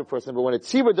private person, but when a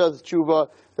tzibur does tshuva,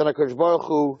 then HaKadosh Baruch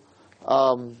Hu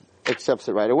accepts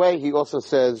it right away. He also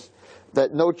says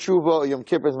that no tshuva Yom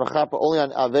Kippur is machapa only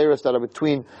on averos that are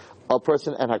between a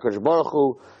person and HaKadosh Baruch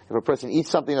Hu. If a person eats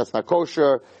something that's not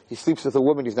kosher, he sleeps with a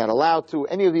woman he's not allowed to,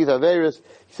 any of these averos,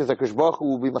 he says HaKadosh Baruch Hu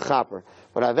will be machaper.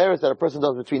 But averos that a person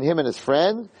does between him and his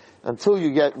friend, until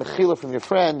you get mechila from your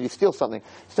friend, you steal something,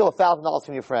 steal $1,000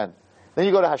 from your friend. Then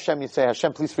you go to Hashem and you say,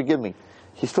 Hashem, please forgive me.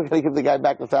 He's still going to give the guy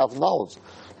back the $1,000.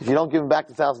 If you don't give him back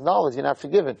the $1,000, you're not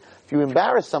forgiven. If you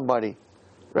embarrass somebody,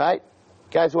 right?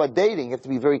 Guys who are dating, you have to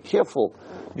be very careful.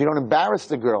 You don't embarrass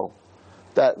the girl.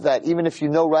 That even if you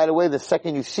know right away, the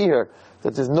second you see her,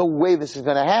 that there's no way this is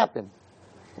going to happen.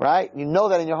 Right? You know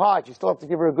that in your heart. You still have to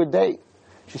give her a good date.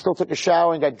 She still took a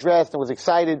shower and got dressed and was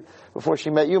excited before she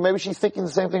met you. Maybe she's thinking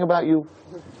the same thing about you.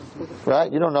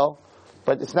 Right? You don't know.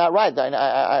 But it's not right.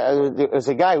 There's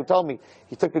a guy who told me,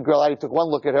 he took a girl out, he took one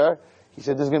look at her, he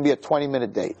said, this is going to be a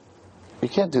 20-minute date. You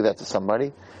can't do that to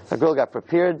somebody. The girl got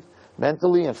prepared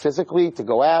mentally and physically to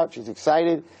go out, she's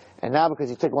excited, and now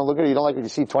because you take one look at her, you don't like her, you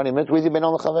see 20 minutes, where's he been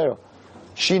on the chavero?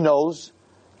 She knows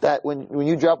that when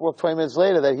you drop her off 20 minutes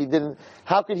later that he didn't,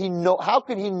 how could he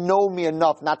know me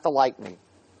enough not to like me?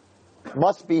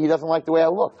 Must be he doesn't like the way I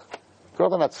look.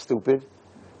 Girls are not stupid,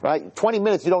 right? 20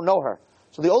 minutes, you don't know her.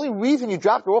 So the only reason you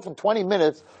dropped her off in 20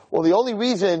 minutes, or the only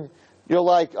reason you're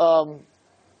like,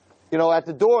 at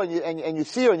the door and you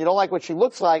see her and you don't like what she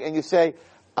looks like and you say,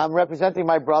 I'm representing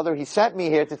my brother, he sent me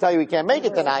here to tell you he can't make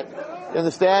it tonight. You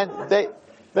understand?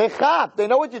 They chop, they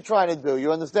know what you're trying to do,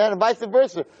 you understand? And vice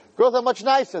versa. Girls are much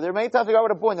nicer. There are many times I go out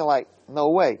with a boy and they're like, no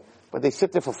way. But they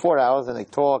sit there for 4 hours and they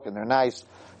talk and they're nice.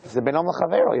 They've been on the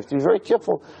chavero. You have to be very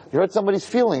careful. You hurt somebody's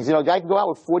feelings. A guy can go out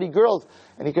with 40 girls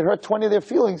and he can hurt 20 of their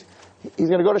feelings. He's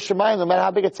going to go to Shemayim, no matter how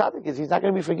big a tzaddik is, he's not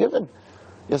going to be forgiven.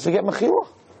 He has to get mechila.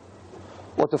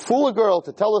 Or to fool a girl,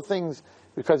 to tell her things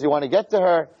because you want to get to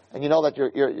her, and you know that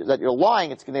you're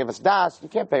lying, it's going to give us das, you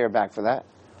can't pay her back for that.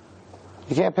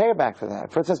 You can't pay her back for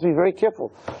that. First has to be very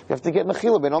careful. You have to get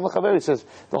mechila. Ben on the chaver, he says,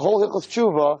 the whole hilchos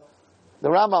tshuva, the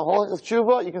Rambam, whole hilchos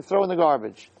tshuva, you can throw in the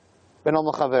garbage. Ben on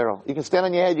the chavero. You can stand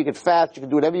on your head, you can fast, you can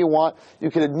do whatever you want, you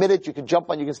can admit it, you can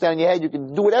jump on, you can stand on your head, you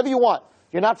can do whatever you want.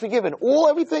 You're not forgiven.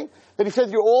 Everything that he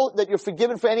says that you're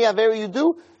forgiven for any avera you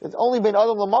do, it's only been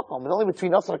adam l'makom. It's only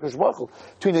between us and HaKadosh Baruch Hu.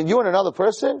 Between you and another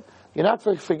person, you're not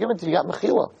forgiven until you got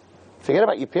mechila. Forget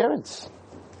about your parents.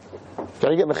 You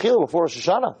gotta get mechila before Rosh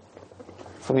Hashanah.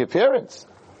 From your parents.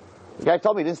 The guy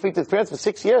told me he didn't speak to his parents for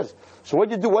 6 years. So what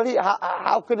did you do?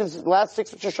 How could his last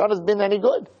 6 Rosh Hashanahs been any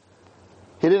good?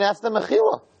 He didn't ask them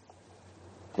mechila.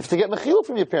 You have to get mechila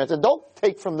from your parents. And don't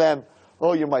take from them,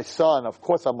 oh, you're my son. Of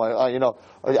course I'm I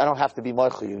don't have to be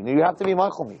meichel you. You have to be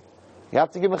meichel me. You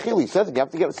have to give mechila. He says it. You have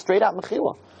to give straight out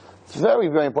mechila. It's very,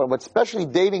 very important. But especially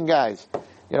dating guys.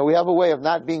 We have a way of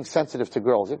not being sensitive to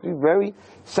girls. You have to be very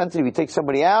sensitive. You take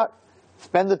somebody out,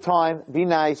 spend the time, be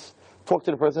nice, talk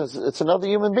to the person. It's another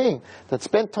human being that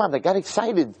spent time, that got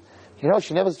excited. She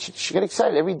got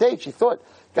excited. Every day she thought,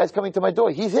 guy's coming to my door.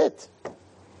 He's it.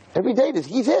 Every day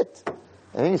he's it.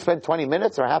 And then you spend 20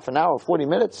 minutes or half an hour or 40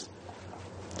 minutes.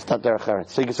 It's not derech eretz.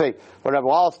 So you can say, well, Rabbi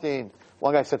Wallerstein,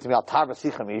 one guy said to me, Al tar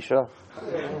v'sicha Isha.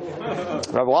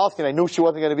 Rabbi Wallerstein, I knew she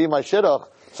wasn't going to be my shidduch,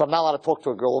 so I'm not allowed to talk to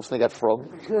a girl. They got from.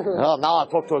 I'm not allowed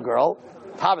to talk to a girl.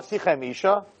 Tar v'sicha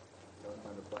Isha.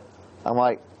 I'm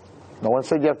like, no one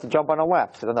said you have to jump on her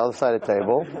lap. Sit on the other side of the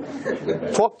table.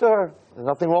 Talk to her. There's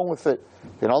nothing wrong with it.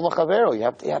 You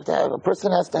have to have, a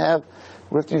person has to have,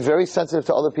 we have to be very sensitive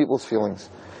to other people's feelings.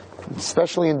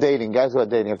 Especially in dating. Guys who are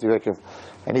dating have to be very careful.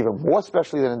 And even more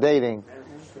especially than in dating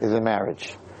is in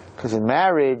marriage. Because in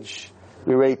marriage,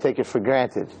 we already take it for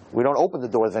granted. We don't open the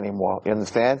doors anymore. You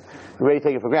understand? We already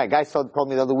take it for granted. Guy told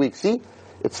me the other week, see,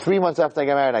 it's 3 months after I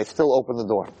got married, I still open the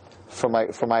door for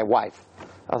my wife.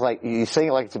 I was like, you're saying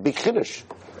it like it's a big chiddush.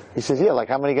 He says, yeah, like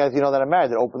how many guys you know that are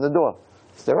married that open the door?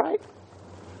 I said, they're right.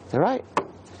 They're right.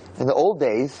 In the old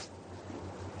days,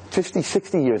 50,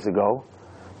 60 years ago,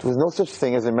 there was no such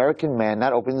thing as an American man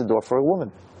not opening the door for a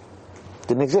woman.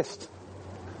 Didn't exist.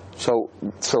 So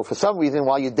for some reason,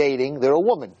 while you're dating, they're a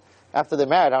woman. After they're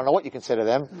married, I don't know what you consider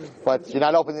them, but you're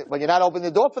not opening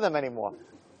the door for them anymore.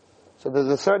 So there's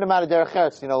a certain amount of derech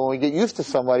eretz. When we get used to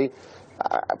somebody,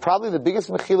 probably the biggest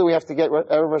mechila we have to get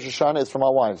every Rosh Hashanah is from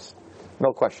our wives.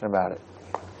 No question about it.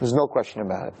 There's no question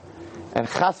about it. And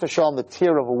chas v'shalom, the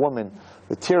tear of a woman,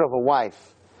 the tear of a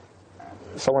wife.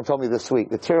 Someone told me this week,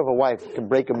 the tear of a wife can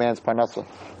break a man's parnasa.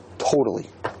 Totally.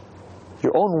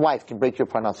 Your own wife can break your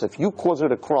parnasa. If you cause her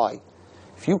to cry,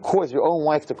 if you cause your own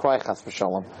wife to cry, chas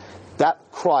v'shalom, that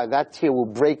cry, that tear will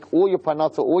break all your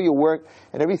parnasa, all your work,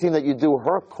 and everything that you do.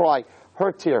 Her cry,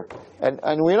 her tear.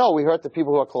 And we hurt the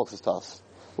people who are closest to us.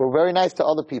 We're very nice to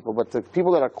other people, but the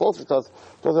people that are closest to us,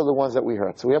 those are the ones that we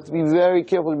hurt. So we have to be very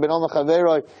careful, even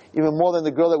more than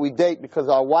the girl that we date, because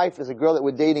our wife is a girl that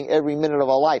we're dating every minute of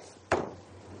our life.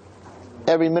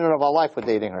 Every minute of our life we're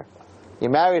dating her. You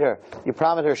married her. You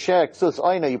promised her share, ksus,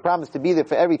 oina. You promised to be there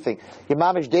for everything. You're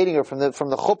mamish dating her from the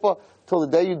chuppah till the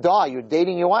day you die. You're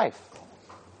dating your wife.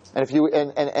 And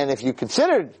if you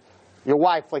considered your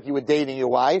wife like you were dating your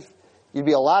wife, you'd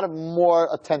be a lot more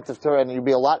attentive to her, and you'd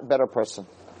be a lot better person,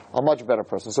 a much better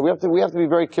person. So we have to be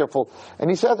very careful. And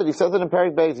he says it in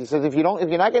Perek Beis. He says if you're not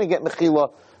going to get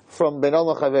mechila from ben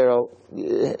Adam Chavero,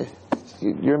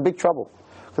 you're in big trouble.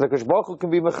 Because the Baruch Hu can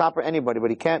be mechaper anybody, but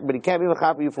he can't be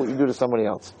mechaper you for what you do to somebody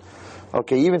else.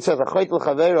 Okay, he even says if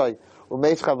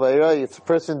a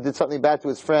person did something bad to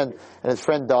his friend and his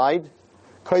friend died,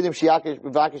 before he asks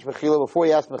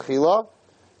mechila,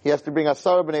 he has to bring a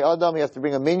Sarah b'nei Adam, he has to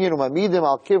bring a minyan, umamidim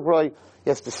al kivroi, he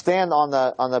has to stand on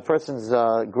the person's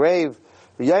grave.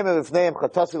 He has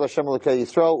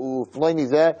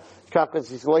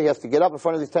to get up in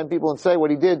front of these 10 people and say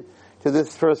what he did to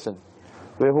this person.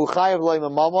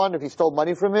 If he stole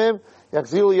money from him, he has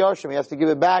to give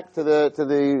it back to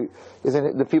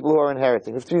the people who are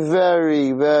inheriting. You have to be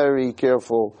very, very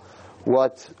careful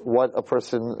what a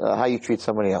person, how you treat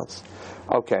somebody else.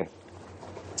 Okay.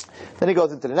 Then he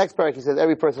goes into the next parak. He says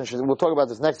every person should, we'll talk about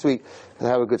this next week, and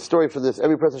I have a good story for this.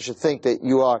 Every person should think that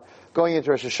you are going into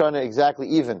Rosh Hashanah exactly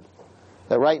even.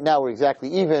 That right now we're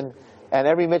exactly even, and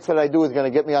every mitzvah that I do is going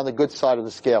to get me on the good side of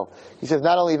the scale. He says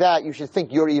not only that, you should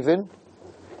think you're even,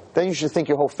 then you should think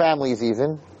your whole family is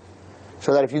even.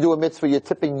 So that if you do a mitzvah, you're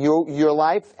tipping your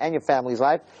life and your family's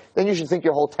life. Then you should think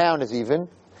your whole town is even.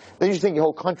 Then you should think your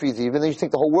whole country is even. Then you should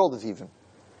think the whole world is even.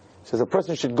 So a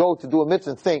person should go to do a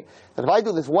mitzvah and think that if I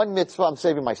do this one mitzvah, I'm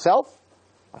saving myself,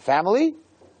 my family,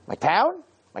 my town,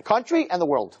 my country, and the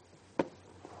world.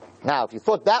 Now, if you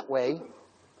thought that way,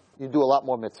 you'd do a lot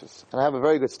more mitzvahs. And I have a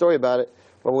very good story about it,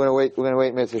 but we're going to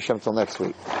wait Mitzvah Shem till next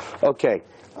week. Okay.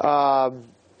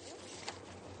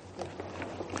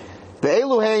 These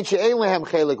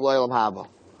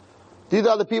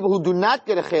are the people who do not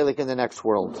get a chelik in the next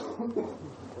world.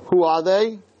 Who are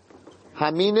they?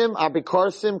 Haminim,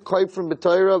 Abikarsim, Koifrim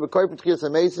B'Torah, V'Koifrim Tchias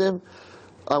HaMesim.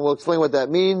 We'll explain what that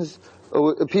means.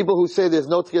 People who say there's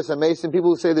no Tchias HaMesim,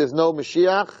 people who say there's no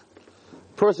Mashiach,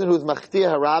 person who's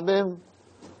Machtia HaRabim,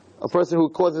 a person who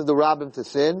causes the Rabbim to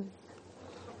sin.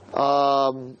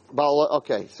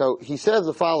 Okay, so he says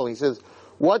the following. He says,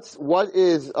 what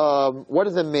is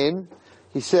a min?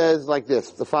 He says like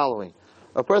this, the following.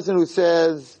 A person who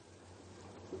says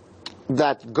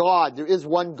that God, there is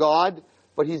one God,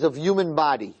 but he's of human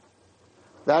body.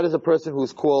 That is a person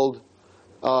who's called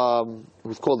a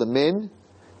min,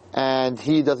 and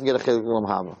he doesn't get a chelik olam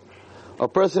haba. A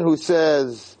person who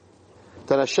says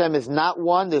that Hashem is not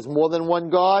one, there's more than one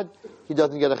God, he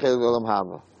doesn't get a chelik olam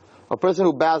haba. A person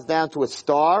who bows down to a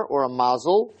star or a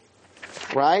mazel,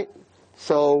 right?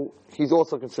 So he's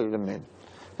also considered a min.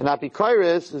 And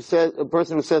Apikairis, a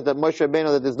person who says that Moshe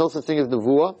Rabbeinu, that there's no such thing as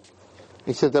nevuah,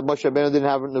 he says that Moshe Rabbeinu didn't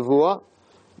have nevuah.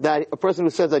 That a person who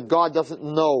says that God doesn't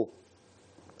know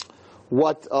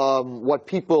what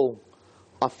people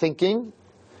are thinking,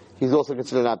 he's also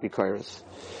considered Apikairis.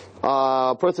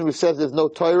 A person who says there's no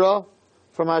Torah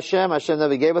from Hashem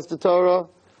never gave us the Torah,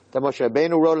 that Moshe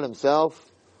Rabbeinu wrote it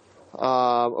himself.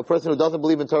 A person who doesn't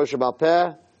believe in Torah Shebaal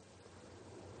Peh.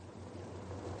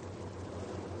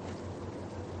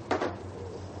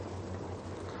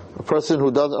 A person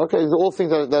who doesn't, okay, these are all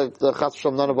things that Chas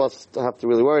V'Shalom none of us have to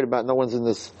really worry about. No one's in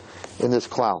this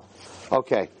cloud.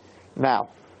 Okay, now,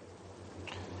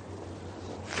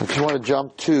 I just want to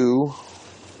jump to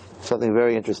something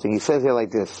very interesting. He says here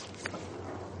like this.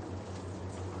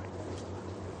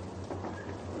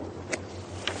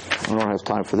 I don't have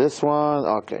time for this one.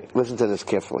 Okay, listen to this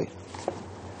carefully.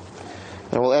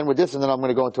 And we'll end with this, and then I'm going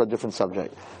to go into a different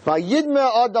subject. Now,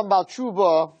 Yidme Adam Bal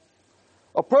Tshuva,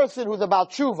 a person who's about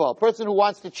tshuva, a person who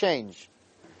wants to change,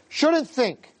 shouldn't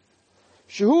think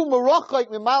shehu merachak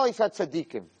mimalis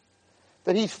hatzadikim,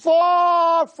 that he's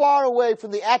far, far away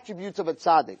from the attributes of a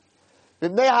tzaddik. He's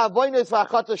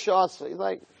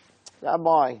like,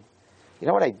 Rabbi, you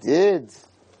know what I did?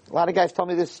 A lot of guys told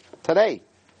me this today.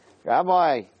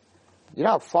 Rabbi, you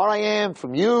know how far I am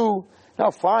from you? You know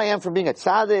how far I am from being a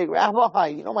tzaddik? Rabbi,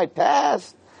 you know my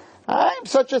past? I'm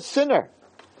such a sinner.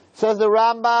 Says the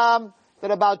Rambam, that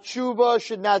about tshuva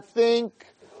should not think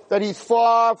that he's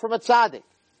far from a tzaddik.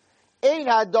 Ein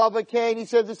hadavar kain, he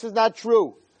says this is not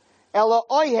true. Ela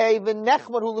oyhei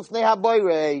v'nechmad hu lifnei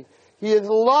haboyrei. He is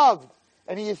loved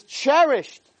and he is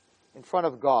cherished in front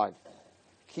of God.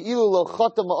 Ki'ilu lo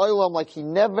chotam ha'olam, like he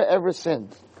never ever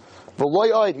sinned.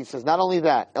 He says, not only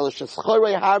that, now this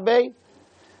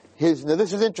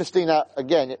is interesting.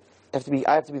 Again,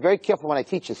 I have to be very careful when I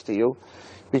teach this to you,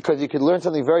 because you could learn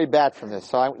something very bad from this.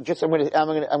 So I'm going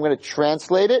to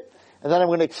translate it, and then I'm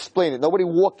going to explain it. Nobody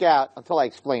walk out until I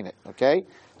explain it. Okay?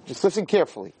 Just listen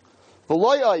carefully.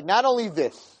 Not only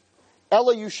this,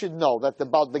 Ella, you should know that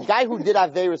about the guy who did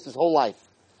Averis his whole life,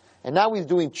 and now he's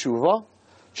doing tshuva.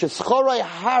 Sheschorei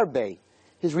harbe,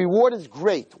 his reward is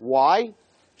great. Why?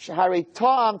 Sheharei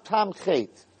tam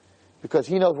chet, because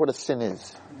he knows what a sin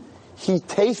is. He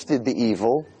tasted the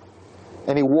evil,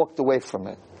 and he walked away from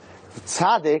it. The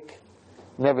tzaddik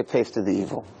never tasted the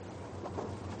evil.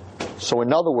 So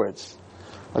in other words,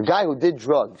 a guy who did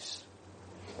drugs,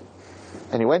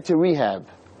 and he went to rehab,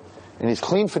 and he's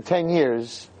clean for 10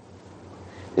 years,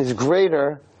 is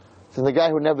greater than the guy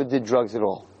who never did drugs at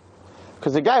all.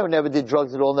 Because the guy who never did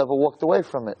drugs at all never walked away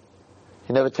from it.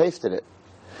 He never tasted it.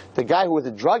 The guy who was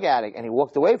a drug addict and he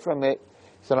walked away from it,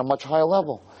 he's on a much higher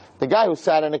level. The guy who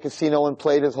sat in a casino and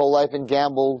played his whole life and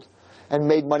gambled and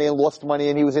made money and lost money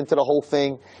and he was into the whole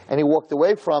thing and he walked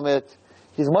away from it,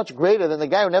 he's much greater than the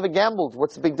guy who never gambled.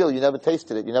 What's the big deal? You never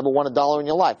tasted it. You never won $1 in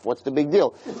your life. What's the big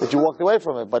deal? That you walked away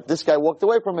from it. But this guy walked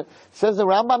away from it. Says the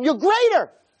Rambam, you're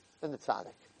greater than the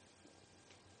tzaddik.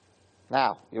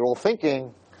 Now, you're all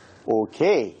thinking,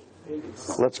 okay,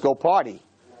 let's go party.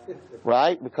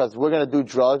 Right? Because we're going to do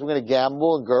drugs, we're going to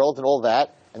gamble and girls and all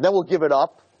that, and then we'll give it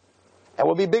up, and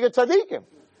we'll be bigger tzaddikim.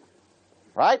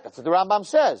 Right? That's what the Rambam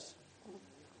says.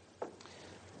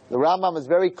 The Rambam is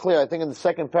very clear, I think in the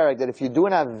second paragraph, that if you do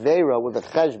an Aveira with a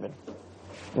cheshbon,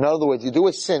 in other words, you do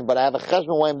a sin, but I have a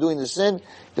cheshbon while I'm doing the sin,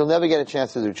 you'll never get a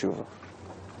chance to do tshuva.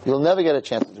 You'll never get a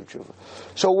chance to do tshuva.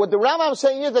 So what the Rambam is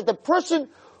saying is that the person,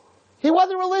 he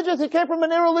wasn't religious, he came from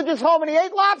an irreligious home, and he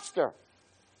ate lobster.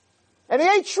 And he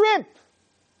ate shrimp.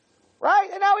 Right?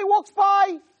 And now he walks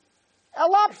by a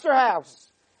lobster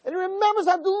house. And he remembers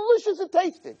how delicious it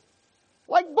tasted.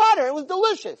 Like butter, it was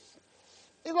delicious.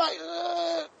 He's like,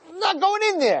 not going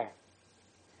in there.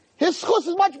 His chus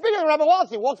is much bigger than Rabbi Wallace.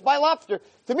 He walks by lobster.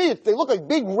 To me, they look like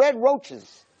big red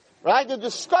roaches. Right? They're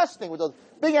disgusting with those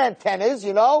big antennas,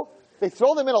 you know. They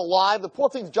throw them in alive. The poor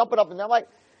thing's jumping up and down. Like,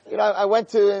 you know, I went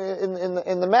to,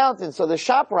 in the mountains, so the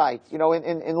ShopRite, you know,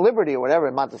 in Liberty or whatever,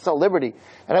 in Monticello, Liberty.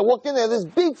 And I walked in there, this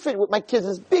big fish, with my kids,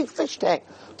 this big fish tank.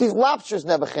 These lobsters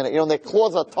never in it, you know, and their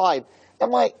claws are tied. I'm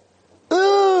like,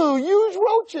 ooh, huge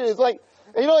roaches. Like,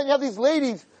 you know, and you have these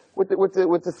ladies with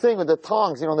the thing, with the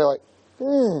tongs, you know, and they're like,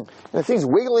 and the thing's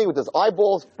wiggling with those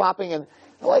eyeballs popping, and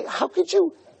they're like, how could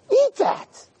you eat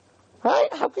that?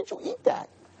 Right? How could you eat that?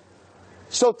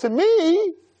 So to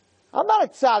me, I'm not a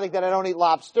tzaddik that I don't eat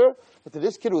lobster, but to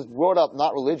this kid who was brought up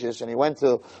not religious, and he went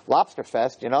to Lobster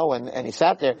Fest, you know, and he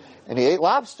sat there, and he ate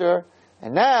lobster,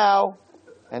 and now,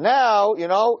 you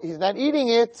know, he's not eating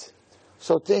it.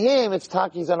 So to him, it's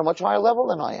he's on a much higher level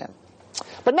than I am.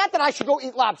 But not that I should go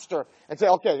eat lobster and say,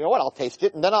 okay, you know what, I'll taste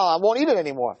it, and then I won't eat it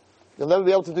anymore. You'll never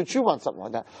be able to do tshuva on something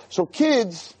like that. So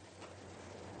kids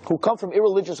who come from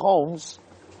irreligious homes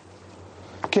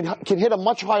can hit a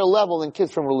much higher level than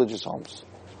kids from religious homes.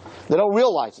 They don't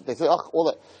realize it. They say, oh, all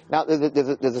that. Now,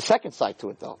 there's a second side to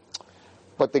it, though.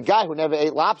 But the guy who never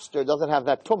ate lobster doesn't have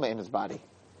that tumah in his body.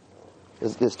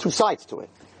 There's two sides to it.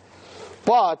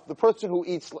 But the person who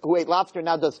ate lobster and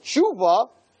now does tshuva,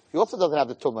 he also doesn't have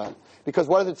the tumah. Because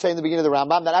what does it say in the beginning of the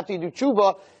Rambam? That after you do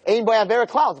tshuva, ein by avera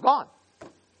klal, it's gone.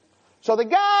 So the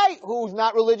guy who's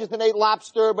not religious and ate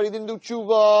lobster, but he didn't do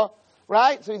tshuva,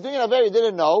 right? So he's doing an avera, he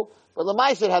didn't know, but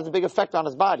l'maaseh it has a big effect on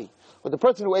his body. But the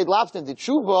person who ate lobster and did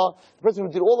tshuva, the person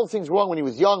who did all those things wrong when he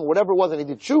was young, whatever it was, and he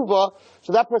did tshuva,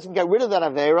 so that person got rid of that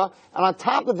avera, and on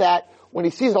top of that, when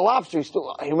he sees the lobster,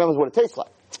 he remembers what it tastes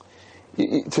like.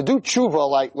 To do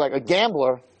tshuva like a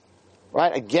gambler,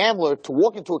 right? A gambler, to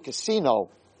walk into a casino,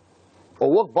 or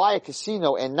walk by a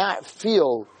casino and not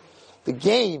feel the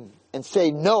game and say,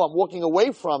 no, I'm walking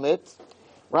away from it,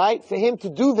 right? For him to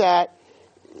do that,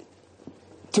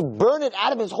 to burn it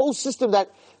out of his whole system, that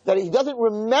he doesn't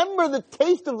remember the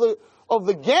taste of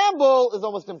the gamble, is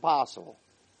almost impossible.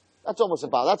 That's almost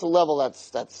impossible. That's a level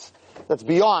that's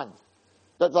beyond.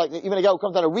 That's like, even a guy who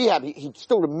comes out of rehab, he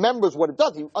still remembers what it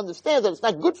does. He understands that it's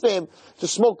not good for him to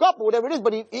smoke up or whatever it is,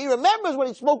 but he remembers when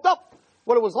he smoked up,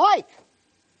 what it was like.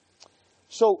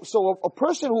 So a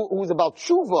person who's about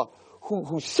tshuva,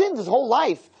 who sinned his whole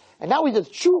life, and now he does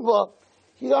tshuva,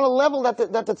 he's on a level that the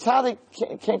tzaddik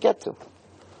can't get to.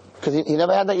 Because he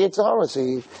never had that Yetzer Hara, so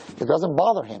it doesn't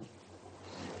bother him.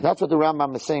 And that's what the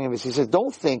Rambam is saying. He says,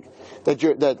 don't think that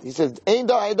he says, Ein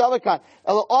davakan,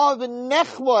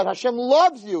 Hashem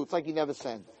loves you. It's like he never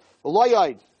sinned.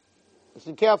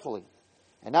 Listen carefully.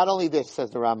 And not only this,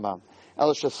 says the Rambam,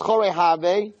 El sheschore have,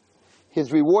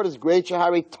 his reward is great,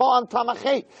 shehare ta'am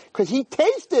tamachet, because he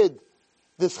tasted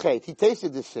this chet, he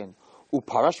tasted this sin.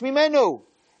 Uparash mimenu,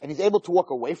 and he's able to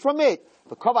walk away from it.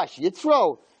 The kavash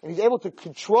yitzro, and he's able to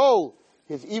control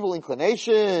his evil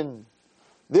inclination.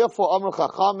 Therefore, Amr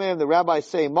Chachamim, the rabbis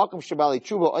say, Makom shebali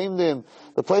tshuva oimdim,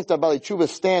 the place that bali tshuva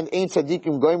stand, ain't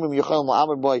tzaddikim goimim yochel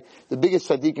ma'amr boy, the biggest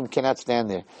tzaddikim cannot stand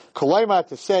there. Kolaima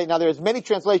to say, now there's many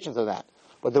translations of that,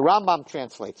 but the Rambam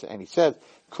translates it, and he says,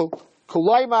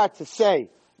 Kolaima to say,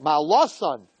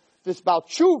 Ma'alasan, this Baal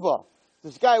Tshuva,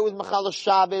 this guy who was Machal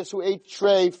Shabbos, who ate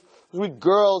treif, who was with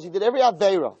girls, he did every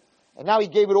Aveira, and now he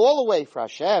gave it all away for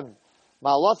Hashem.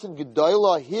 Ma'alasan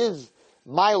Gedoyla, his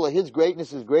Maila, his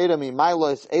greatness is greater.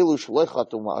 Maila is elu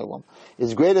shleichatu ma'ilam,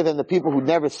 is greater than the people who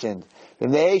never sinned.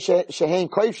 Because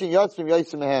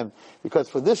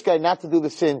for this guy not to do the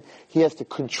sin, he has to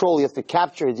control, he has to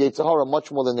capture his Yetzer Hara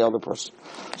much more than the other person.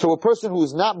 So a person who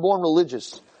is not born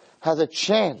religious has a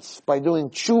chance by doing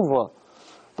tshuva,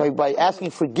 by asking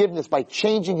forgiveness, by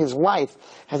changing his life,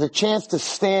 has a chance to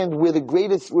stand where where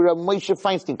Moshe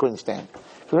Feinstein couldn't stand.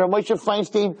 Because Moshe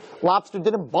Feinstein, lobster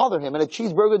didn't bother him, and a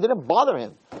cheeseburger didn't bother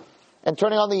him. And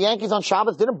turning on the Yankees on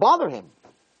Shabbos didn't bother him.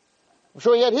 I'm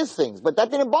sure he had his things, but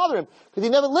that didn't bother him, because he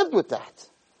never lived with that.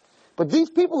 But these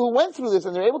people who went through this,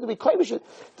 and they're able to be kodesh,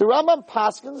 the Rambam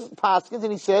paskins,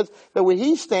 and he says that where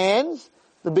he stands,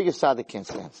 the biggest tzaddik can't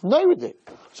stand. No,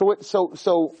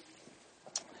 so,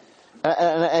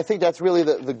 and I think that's really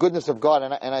the goodness of God,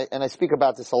 and I speak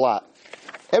about this a lot.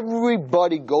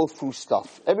 Everybody goes through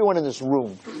stuff. Everyone in this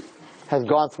room has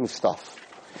gone through stuff.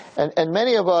 And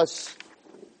many of us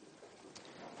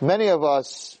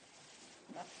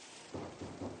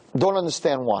don't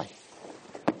understand why.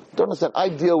 Don't understand. I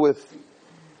deal with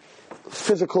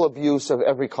physical abuse of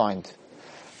every kind.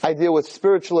 I deal with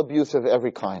spiritual abuse of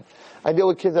every kind. I deal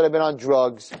with kids that have been on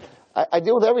drugs. I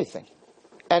deal with everything.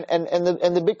 And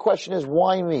the big question is,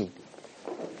 why me?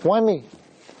 Why me?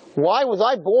 Why was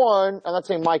I born, I'm not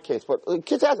saying my case, but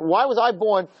kids ask, why was I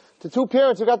born to two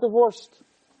parents who got divorced?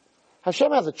 Hashem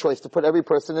has a choice to put every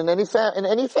person in any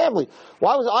family.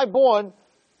 Why was I born,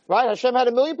 right? Hashem had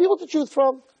 1 million people to choose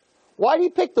from. Why did he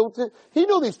pick them? He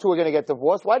knew these two were going to get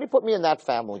divorced. Why did he put me in that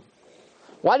family?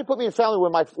 Why did he put me in a family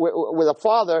with a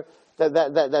father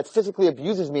that physically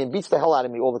abuses me and beats the hell out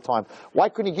of me all the time? Why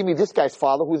couldn't he give me this guy's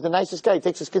father, who's the nicest guy? He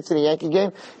takes his kids to the Yankee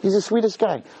game. He's the sweetest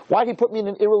guy. Why did he put me in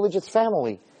an irreligious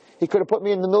family? He could have put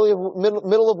me in the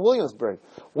middle of Williamsburg.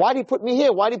 Why did he put me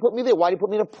here? Why did he put me there? Why did he put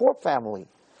me in a poor family?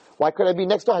 Why could I be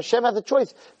next door? Hashem has a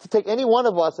choice to take any one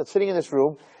of us that's sitting in this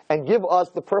room and give us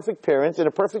the perfect parents and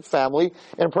a perfect family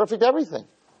and a perfect everything.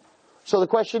 So the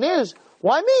question is,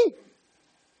 why me?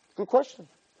 Good question.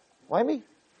 Why me?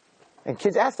 And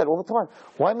kids ask that all the time.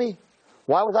 Why me?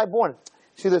 Why was I born?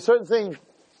 See, there's certain things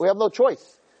we have no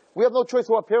choice. We have no choice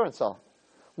who our parents are.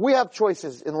 We have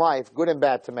choices in life, good and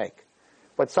bad, to make.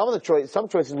 But some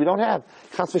choices we don't have.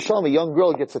 Chas v'shalom, a young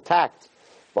girl gets attacked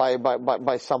by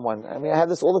someone. I mean, I have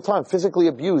this all the time, physically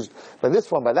abused by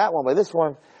this one, by that one, by this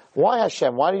one. Why,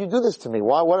 Hashem? Why did you do this to me?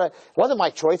 Wasn't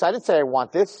my choice. I didn't say I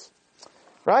want this.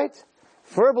 Right?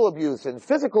 Verbal abuse and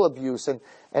physical abuse and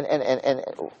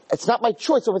it's not my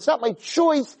choice. So if it's not my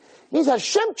choice, it means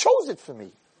Hashem chose it for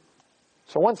me.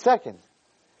 So 1 second.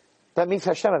 That means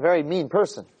Hashem, a very mean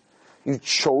person. You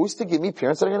chose to give me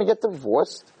parents that are going to get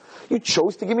divorced. You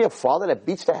chose to give me a father that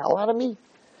beats the hell out of me.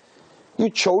 You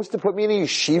chose to put me in a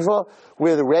yeshiva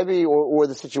where the Rebbe or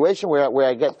the situation where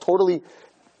I get totally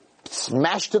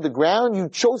smashed to the ground. You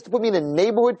chose to put me in a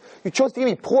neighborhood. You chose to give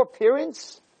me poor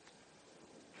parents.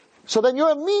 So then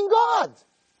you're a mean God.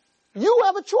 You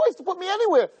have a choice to put me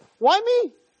anywhere. Why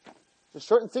me? There's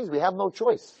certain things we have no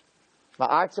choice.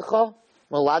 Ma'artzecha,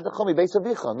 meladecha,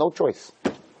 mibeis, no choice.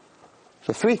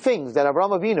 So 3 things that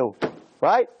Avraham Avinu,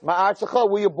 right? Ma'artzecha,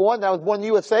 where you're born. I was born in the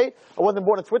USA. I wasn't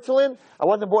born in Switzerland. I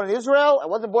wasn't born in Israel. I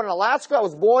wasn't born in Alaska. I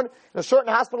was born in a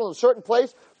certain hospital in a certain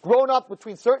place, grown up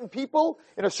between certain people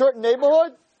in a certain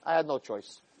neighborhood. I had no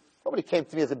choice. Nobody came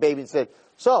to me as a baby and said,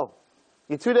 so,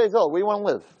 you're 2 days old. Where do you want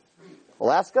to live?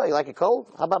 Alaska? You like it cold?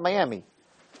 How about Miami?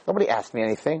 Nobody asked me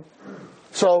anything.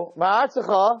 So,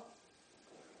 Ma'artzecha,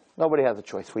 nobody has a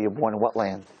choice where you're born in what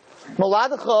land.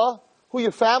 Moladecha, who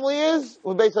your family is,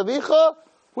 Beis Avicha,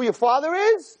 who your father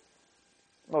is,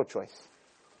 no choice.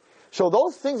 So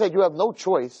those things that you have no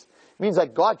choice means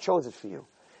that God chose it for you.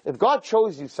 If God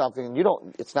chose you something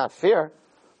and it's not fair,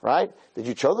 right? That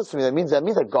you chose this for me, that means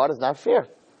that God is not fair.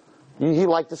 He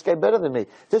liked this guy better than me.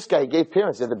 This guy gave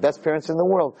parents, they're the best parents in the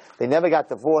world. They never got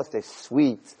divorced, they're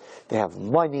sweet, they have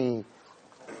money.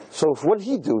 So what did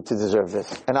he do to deserve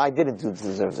this? And I didn't do to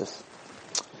deserve this.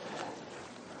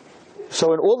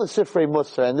 So in all the Sifrei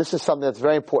Musar, and this is something that's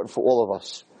very important for all of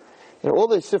us, in all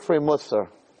the Sifrei Musar,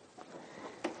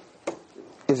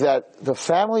 is that the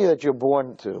family that you're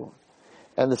born to,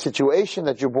 and the situation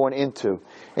that you're born into,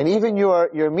 and even your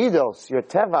midos, your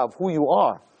teva of who you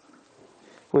are,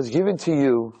 was given to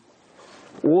you,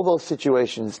 all those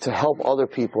situations, to help other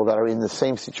people that are in the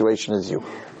same situation as you.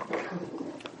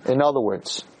 In other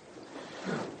words,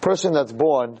 person that's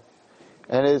born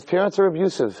and his parents are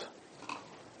abusive,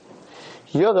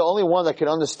 you're the only one that can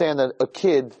understand that a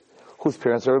kid whose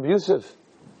parents are abusive.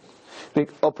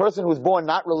 A person who's born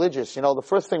not religious, the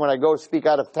first thing when I go to speak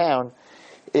out of town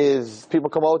is people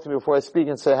come over to me before I speak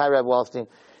and say, "Hi, Rabbi Wallstein,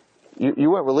 you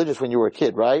weren't religious when you were a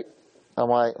kid, right?" I'm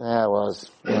like, "Yeah, I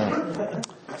was. Yeah.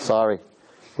 Sorry.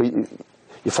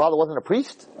 Your father wasn't a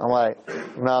priest?" I'm like,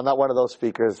 "No, I'm not one of those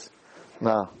speakers.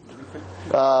 No."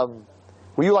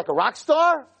 "Were you like a rock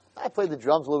star?" "I played the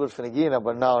drums a little bit for Nagina,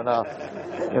 but no.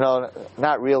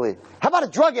 Not really." "How about a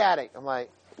drug addict?" I'm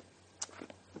like,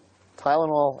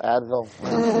 "Tylenol, Advil."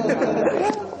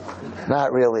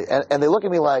 Not really. And they look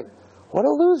at me like, "What a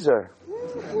loser."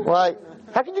 Like,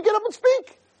 how can you get up and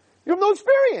speak? You have no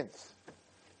experience.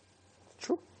 It's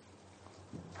true.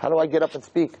 How do I get up and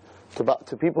speak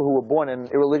to people who were born in an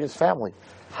irreligious family?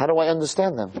 How do I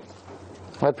understand them?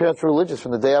 My parents were religious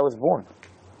from the day I was born.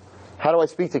 How do I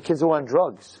speak to kids who are on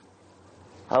drugs?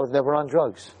 I was never on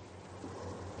drugs.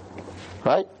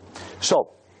 Right?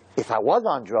 So, if I was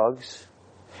on drugs,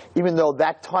 even though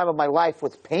that time of my life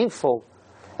was painful,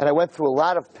 and I went through a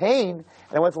lot of pain,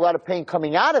 and I went through a lot of pain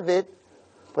coming out of it,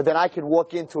 but then I can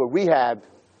walk into a rehab,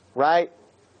 right,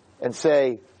 and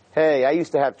say, "Hey, I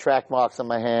used to have track marks on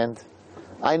my hand.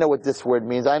 I know what this word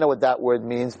means. I know what that word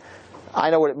means. I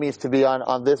know what it means to be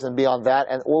on this and be on that."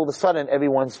 And all of a sudden,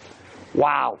 everyone's,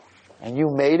 "Wow, and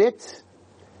you made it?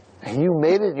 And you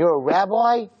made it, and you're a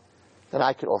rabbi? Then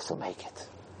I could also make it."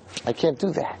 I can't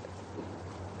do that.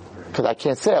 Because I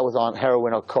can't say I was on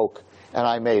heroin or coke and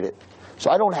I made it.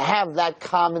 So I don't have that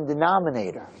common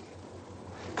denominator.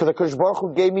 Because the HaKadosh Baruch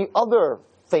Hu gave me other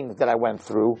things that I went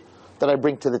through that I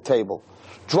bring to the table.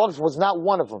 Drugs was not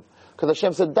one of them. Because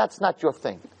Hashem said, that's not your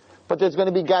thing. But there's going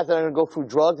to be guys that are going to go through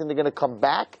drugs and they're going to come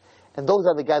back. And those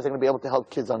are the guys that are going to be able to help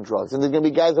kids on drugs. And there's going to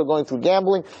be guys that are going through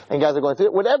gambling and guys that are going through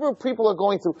it. Whatever people are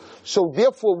going through. So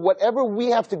therefore, whatever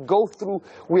we have to go through,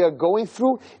 we are going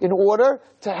through in order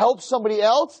to help somebody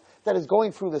else that is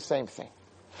going through the same thing.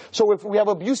 So if we have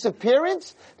abusive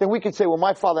parents, then we can say, well,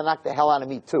 my father knocked the hell out of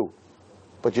me too.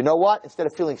 But you know what? Instead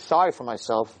of feeling sorry for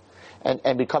myself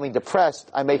and becoming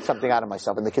depressed, I made something out of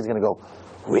myself. And the kid's going to go,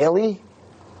 really?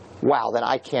 Wow, then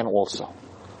I can also.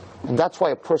 And that's why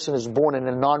a person is born in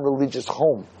a non-religious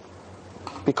home.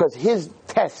 Because his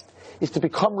test is to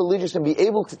become religious and be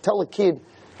able to tell a kid,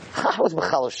 I was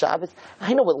Mechal Shabbos.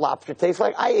 I know what lobster tastes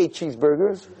like. I ate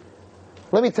cheeseburgers.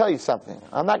 Let me tell you something.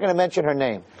 I'm not going to mention her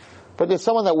name. But there's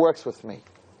someone that works with me.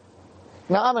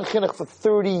 Now I'm in chinuch for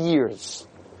 30 years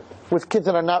with kids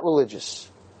that are not religious.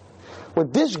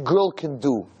 What this girl can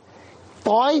do,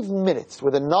 5 minutes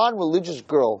with a non-religious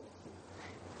girl,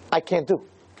 I can't do.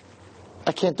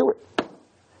 I can't do it.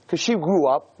 Because she grew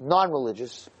up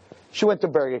non-religious. She went to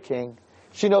Burger King.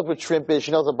 She knows what shrimp is.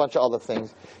 She knows a bunch of other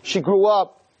things. She grew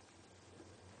up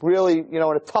really, in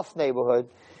a tough neighborhood.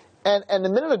 And the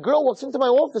minute a girl walks into my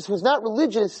office who's not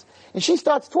religious, and she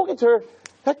starts talking to her,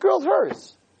 that girl's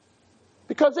hers.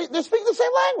 Because they speak the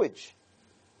same language.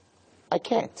 I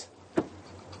can't.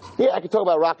 Yeah, I could talk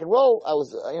about rock and roll. I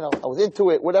was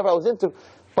into it, whatever I was into.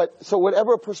 But, so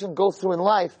whatever a person goes through in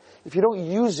life, if you don't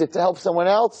use it to help someone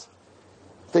else,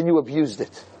 then you abused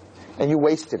it. And you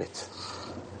wasted it.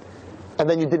 And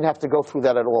then you didn't have to go through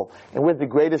that at all. And with the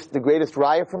greatest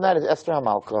raya from that is Esther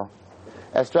HaMalka.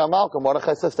 Esther HaMalka,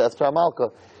 Mordechai says to Esther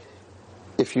HaMalka,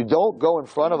 if you don't go in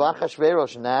front of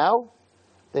Achashverosh now,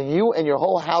 then you and your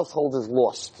whole household is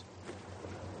lost.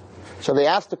 So they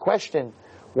asked the question,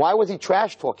 why was he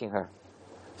trash talking her?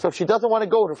 So if she doesn't want to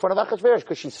go in front of Achashverosh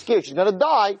because she's scared, she's going to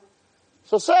die,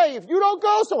 so say, if you don't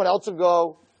go, someone else will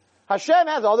go. Hashem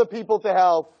has other people to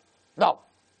help. No.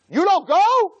 You don't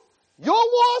go, you're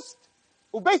lost.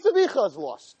 Ubeis Avicha is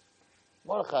lost.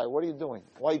 Mordechai, what are you doing?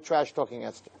 Why are you trash talking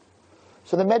Esther?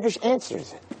 So the Medrash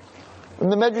answers it.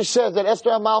 And the Medrash says that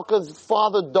Esther HaMalka's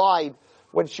father died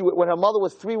when her mother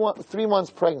was 3 months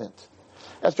pregnant.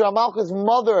 Esther HaMalka's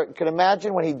mother, you can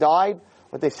imagine when he died,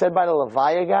 what they said by the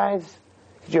Levaya guys?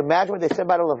 Could you imagine what they said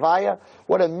by the Levaya?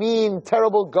 What a mean,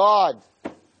 terrible God.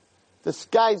 This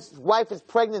guy's wife is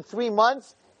pregnant 3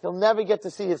 months, he'll never get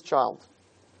to see his child.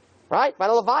 Right? By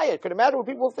the Levaya. Could imagine what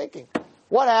people were thinking.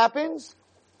 What happens?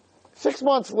 6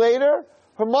 months later,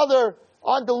 her mother,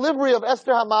 on delivery of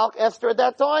Esther HaMalka, Esther at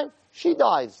that time, She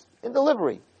dies in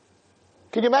delivery.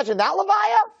 Can you imagine that,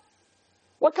 Leviah?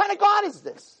 What kind of God is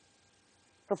this?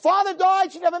 Her father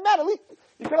died, she never met. At least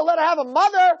you could have let her have a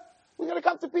mother who's going to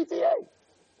come to PTA.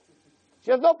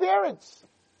 She has no parents.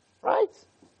 Right?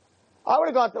 I would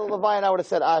have gone to Leviah and I would have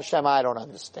said, Hashem, I don't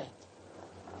understand.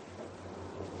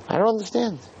 I don't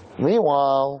understand.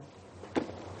 Meanwhile,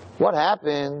 what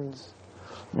happened?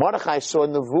 Mordechai saw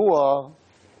in Nevuah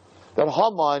that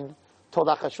Haman told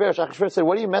Achashverosh. Achashverosh said,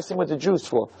 what are you messing with the Jews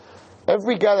for?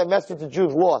 Every guy that messed with the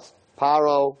Jews lost.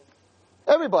 Paro,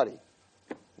 everybody.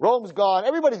 Rome's gone,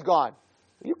 everybody's gone.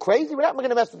 Are you crazy? We're not going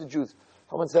to mess with the Jews.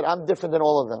 Haman said, I'm different than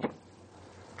all of them.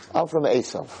 I'm from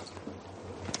Esav.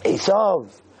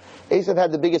 Esav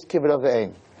had the biggest kibbut of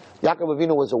aim. Yaakov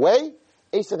Avinu was away.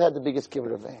 Esav had the biggest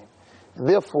kibbut of aim. And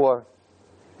therefore,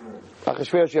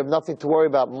 Achashverosh, you have nothing to worry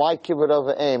about. My kibbut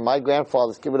of aim, my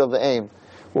grandfather's kibbut of aim,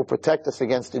 will protect us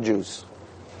against the Jews.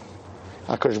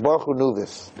 HaKadosh Baruch Hu knew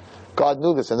this. God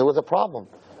knew this, and there was a problem.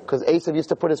 Because Esav used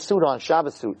to put his suit on,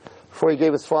 Shabbos suit, before he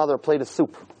gave his father a plate of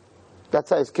soup. That's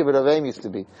how his kibbut of aim used to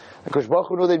be. HaKadosh Baruch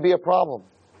Hu knew there'd be a problem.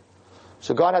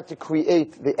 So God had to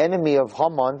create the enemy of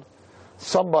Haman,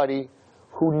 somebody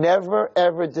who never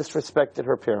ever disrespected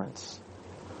her parents.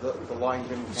 The lying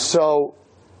didn't count? So,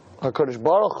 HaKadosh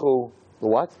Baruch Hu, the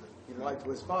what? He lied to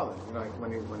his father,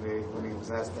 when he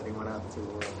was asked that he went out to...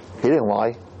 He didn't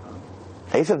lie.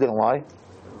 Esav didn't lie.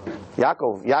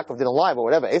 Yaakov didn't lie, but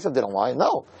whatever. Esav didn't lie.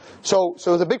 No. So it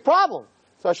was a big problem.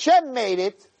 So Hashem made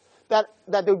it that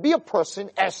there would be a person,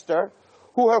 Esther,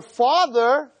 who her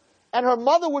father and her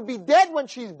mother would be dead when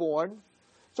she's born.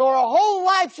 So her whole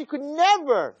life she could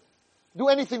never do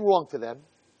anything wrong to them.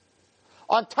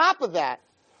 On top of that,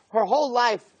 her whole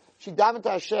life she davened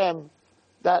to Hashem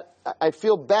that I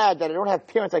feel bad that I don't have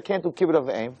parents, I can't do kibbut of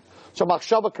aim. So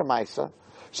machshava kamaisa.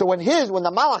 So when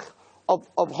the malach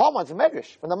of Haman's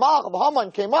medrash, when the malach of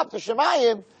Haman came up to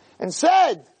Shemayim and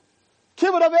said,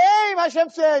 kibbut of aim, Hashem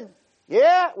said,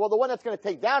 yeah, well the one that's going to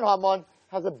take down Haman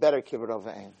has a better kibbut of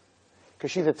aim.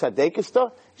 Because she's a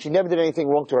tzaddikista, she never did anything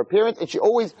wrong to her parents, and she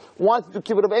always wanted to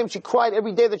do kibbut of aim. She cried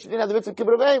every day that she didn't have the mitzvah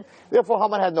kibbut of aim. Therefore,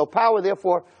 Haman had no power.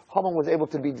 Therefore, Haman was able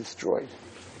to be destroyed.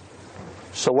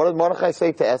 So what did Mordechai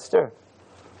say to Esther?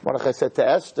 Mordechai said to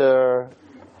Esther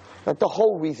that the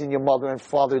whole reason your mother and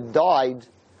father died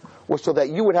was so that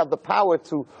you would have the power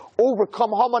to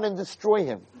overcome Haman and destroy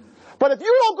him. But if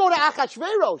you don't go to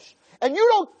Achashverosh and you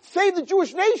don't save the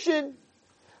Jewish nation,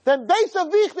 then Beis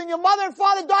Avich, then your mother and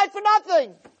father died for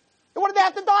nothing. And what did they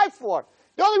have to die for?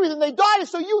 The only reason they died is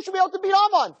so you should be able to beat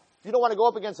Haman. If you don't want to go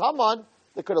up against Haman,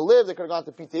 they could have lived, they could have gone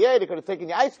to PTA, they could have taken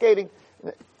you ice skating.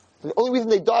 The only reason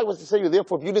they died was to say you.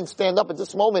 Therefore, if you didn't stand up at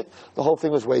this moment, the whole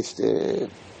thing was wasted.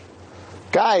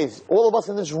 Guys, all of us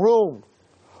in this room,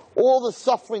 all the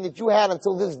suffering that you had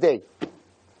until this day,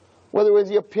 whether it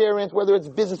was your parents, whether it's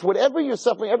business, whatever you're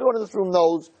suffering, everyone in this room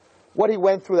knows what he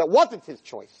went through. That wasn't his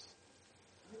choice.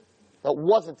 That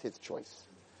wasn't his choice.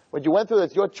 What you went through,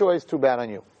 that's your choice, too bad on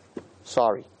you.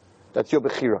 Sorry. That's your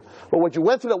bechira. But what you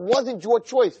went through that wasn't your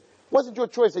choice,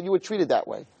 and you were treated that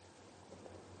way.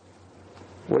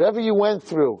 Whatever you went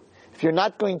through, if you're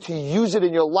not going to use it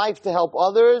in your life to help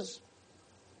others,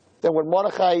 then what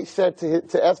Mordechai said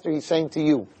to Esther, he's saying to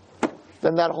you.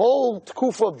 Then that whole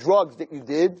tkufa of drugs that you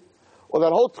did, or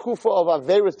that whole tkufa of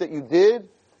averis that you did,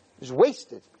 is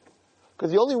wasted.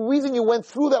 Because the only reason you went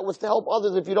through that was to help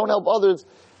others. If you don't help others,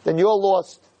 then you're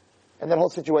lost, and that whole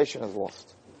situation is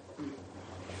lost.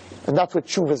 And that's what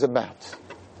tshuva is about.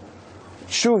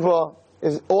 Tshuva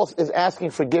is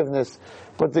asking forgiveness,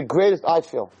 but the greatest, I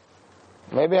feel,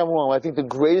 maybe I'm wrong, I think the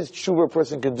greatest tshuva a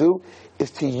person can do is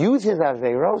to use his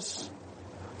averos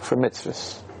for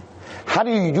mitzvahs. How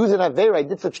do you use an aveira? I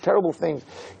did such terrible things.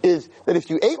 Is that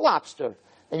if you ate lobster,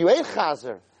 and you ate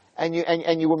chazer, and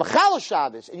you were machal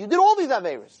Shabbos, and you did all these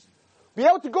aveiros, be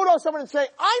able to go to someone and say,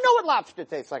 I know what lobster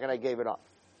tastes like, and I gave it up.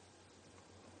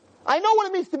 I know what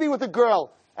it means to be with a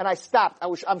girl, and I stopped.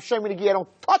 I'm showing the I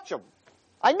don't touch him.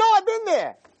 I know I've been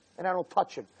there, and I don't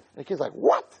touch him. And the kid's like,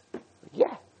 what?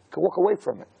 Yeah, I can walk away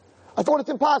from it. I thought it's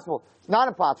impossible. It's not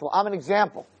impossible. I'm an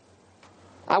example.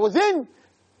 I was in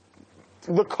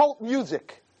the cult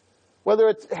music, whether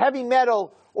it's heavy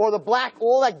metal or the black,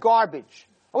 all that garbage.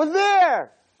 I was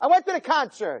there. I went to the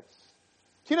concerts.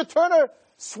 Tina Turner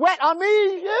sweat on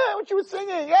me. Yeah, what she was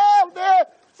singing. Yeah, I was there.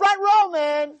 Front row,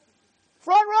 man.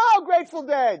 Front row, Grateful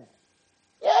Dead.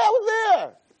 Yeah, I was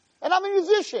there. And I'm a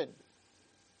musician.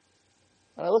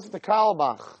 And I listened to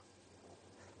Karlbach.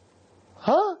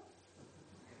 Huh?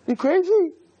 You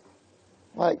crazy?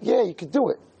 I'm like, yeah, you could do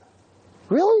it.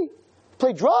 Really?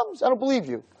 Play drums? I don't believe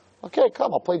you. Okay,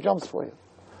 come, I'll play drums for you.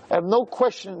 I have no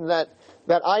question that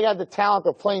I had the talent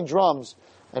of playing drums.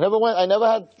 I never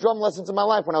had drum lessons in my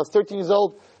life. When I was 13 years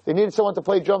old, they needed someone to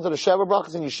play drums at a Sheva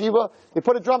Brachas in Yeshiva. They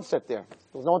put a drum set there.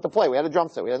 There was no one to play. We had a drum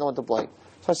set. We had no one to play.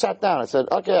 So I sat down. I said,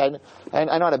 okay, I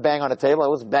know how to bang on a table. I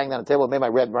wasn't banging on a table. It made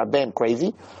my band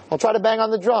crazy. I'll try to bang on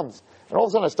the drums. And all of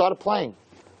a sudden I started playing.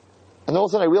 And all of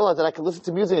a sudden I realized that I could listen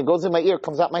to music. It goes in my ear, it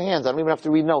comes out my hands. I don't even have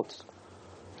to read notes.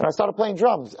 And I started playing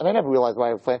drums. And I never realized why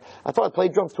I was playing. I thought I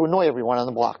played drums to annoy everyone on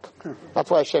the block. That's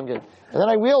why Hashem did it. And then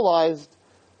I realized,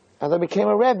 as I became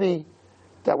a Rebbe,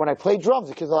 that when I played drums,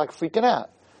 the kids are like freaking out.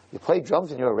 You play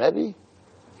drums and you're a Rebbe?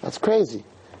 That's crazy.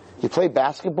 You play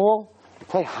basketball, you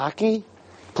play hockey,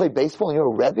 you play baseball and you're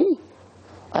a Rebbe?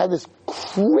 I had this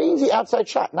crazy outside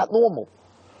shot, not normal.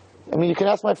 I mean, you can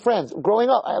ask my friends. Growing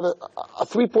up, I have a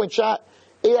 3-point shot,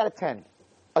 8 out of 10.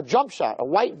 A jump shot, a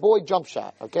white boy jump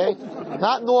shot, okay?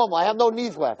 Not normal. I have no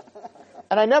knees left.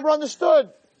 And I never understood,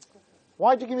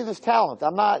 why'd you give me this talent?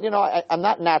 I'm not, I'm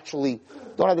not naturally,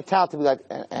 don't have the talent to be like,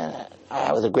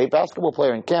 I was a great basketball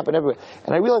player in camp and everywhere.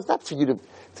 And I realized that's for you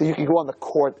so you can go on the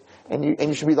court and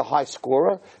you should be the high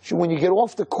scorer. So when you get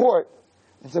off the court,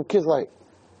 and some kid's like,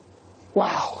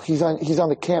 wow, he's on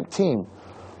the camp team.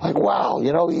 Like, wow,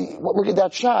 look at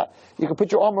that shot. You can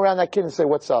put your arm around that kid and say,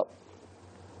 what's up?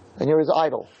 And you're his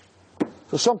idol.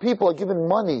 So some people are given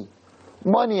money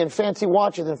and fancy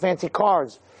watches and fancy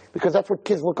cars because that's what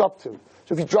kids look up to.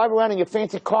 So if you drive around in your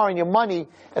fancy car and your money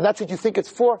and that's what you think it's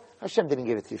for, Hashem didn't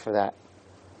give it to you for that.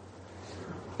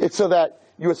 It's so that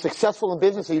you're successful in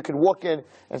business so you can walk in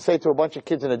and say to a bunch of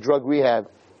kids in a drug rehab,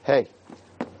 hey,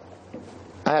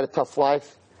 I had a tough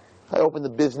life. I opened the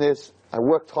business. I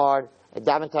worked hard. I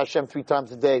davened to Hashem 3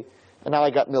 times a day. And now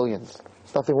I got millions.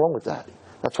 There's nothing wrong with that.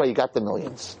 That's why you got the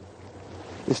millions.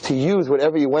 Is to use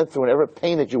whatever you went through, whatever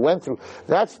pain that you went through.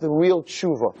 That's the real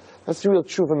tshuva. That's the real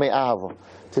tshuva me'ava.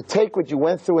 To take what you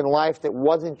went through in life that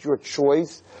wasn't your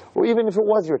choice, or even if it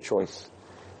was your choice,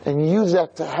 and use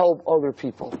that to help other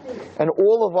people. And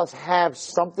all of us have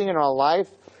something in our life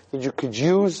that you could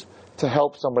use to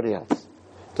help somebody else.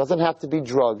 It doesn't have to be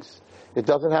drugs. It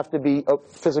doesn't have to be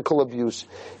physical abuse.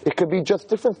 It could be just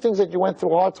different things that you went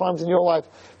through, hard times in your life,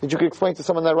 that you could explain to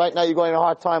someone that right now you're going through a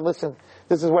hard time. Listen,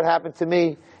 this is what happened to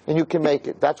me, and you can make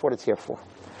it. That's what it's here for.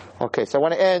 Okay, so I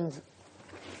want to end.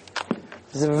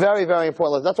 This is very, very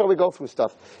important. That's why we go through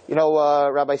stuff.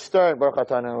 Rabbi Stern, Baruch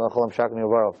atah Adonai l'olam shakni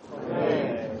u'varav.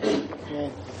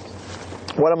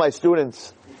 One of my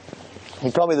students, he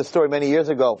told me this story many years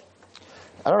ago.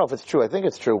 I don't know if it's true. I think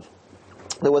it's true.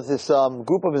 There was this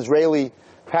group of Israeli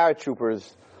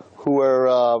paratroopers who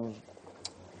were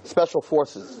special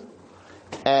forces,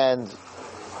 and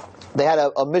they had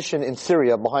a mission in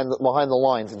Syria, behind the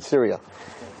lines in Syria,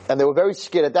 and they were very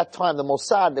scared. At that time, the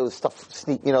Mossad, there was stuff,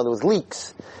 there was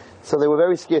leaks, so they were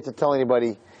very scared to tell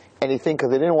anybody anything because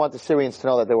they didn't want the Syrians to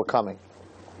know that they were coming.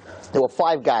 There were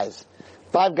 5 guys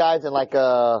and like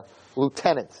a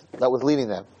lieutenant that was leading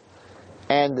them,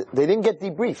 and they didn't get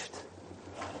debriefed.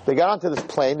 They got onto this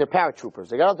plane, they're paratroopers.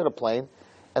 They got onto the plane,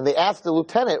 and they asked the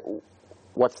lieutenant,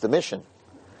 what's the mission?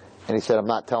 And he said, I'm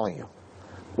not telling you.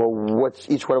 Well, what's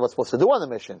each one of us supposed to do on the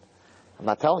mission? I'm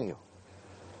not telling you.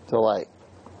 They're like,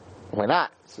 why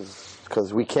not?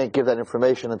 Because we can't give that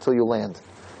information until you land.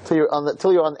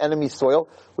 Until you're on enemy soil,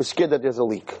 we're scared that there's a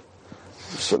leak.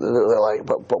 So they're like,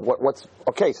 but what's,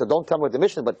 okay, so don't tell me what the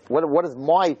mission is, but what is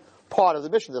my part of the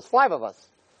mission? There's 5 of us.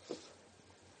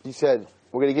 He said,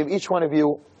 we're going to give each one of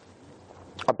you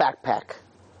a backpack.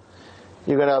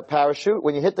 You're going to parachute.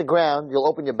 When you hit the ground, you'll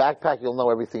open your backpack. You'll know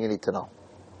everything you need to know.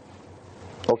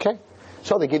 Okay?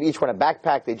 So they give each one a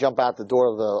backpack. They jump out the door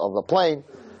of the plane.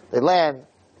 They land.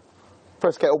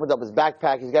 First guy opened up his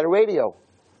backpack. He's got a radio.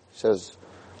 He says,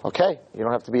 okay, you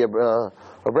don't have to be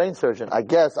a brain surgeon. I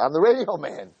guess I'm the radio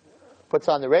man. Puts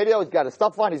on the radio. He's got his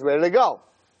stuff on. He's ready to go.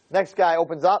 Next guy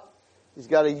opens up. He's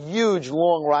got a huge,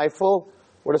 long rifle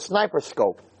with a sniper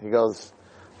scope. He goes,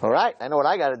 all right, I know what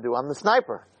I got to do. I'm the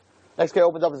sniper. Next guy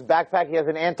opens up his backpack. He has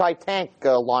an anti-tank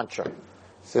launcher.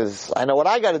 He says, I know what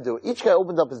I got to do. Each guy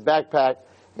opens up his backpack,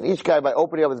 and each guy, by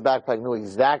opening up his backpack, knew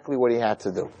exactly what he had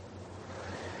to do.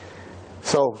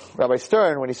 So Rabbi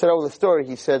Stern, when he said over the story,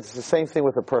 he said it's the same thing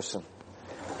with a person.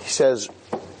 He says,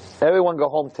 everyone go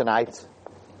home tonight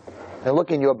and look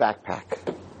in your backpack.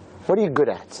 What are you good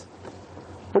at?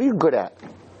 What are you good at?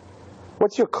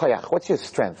 What's your koyach? What's your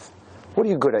strength? What are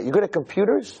you good at? You good at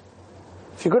computers?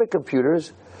 If you're good at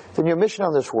computers, then your mission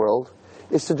on this world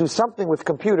is to do something with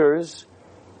computers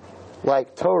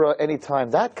like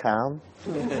TorahAnytime.com,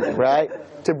 right?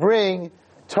 To bring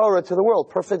Torah to the world.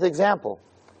 Perfect example.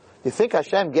 You think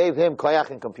Hashem gave him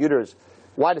koyach and computers?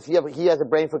 Why does he has a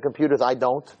brain for computers? I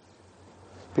don't.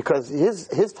 Because his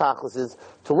tachlis is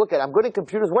to look at, I'm good at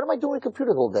computers, what am I doing with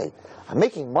computers all day? I'm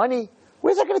making money,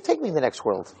 where's that going to take me in the next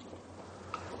world?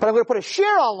 But I'm going to put a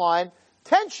share online,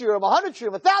 10 shiurim, 100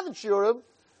 shiurim, 1,000 shiurim,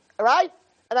 right?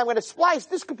 And I'm going to splice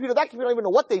this computer, that computer, I don't even know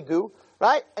what they do,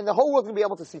 right? And the whole world's going to be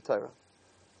able to see Torah.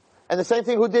 And the same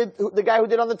thing the guy who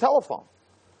did on the telephone,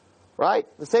 right?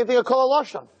 The same thing with Kol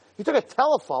HaLashon. He took a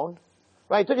telephone,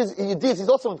 right? He took he's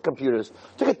also in computers.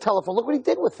 Took a telephone, look what he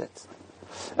did with it.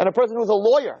 And a person who's a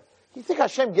lawyer. You think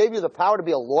Hashem gave you the power to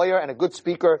be a lawyer and a good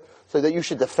speaker so that you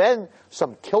should defend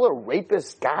some killer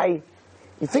rapist guy?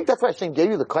 You think that's why Hashem gave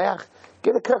you the koyach?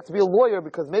 Give the koyach to be a lawyer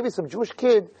because maybe some Jewish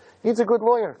kid needs a good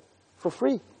lawyer for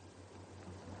free.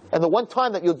 And the one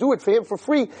time that you'll do it for him for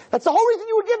free, that's the whole reason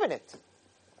you were given it.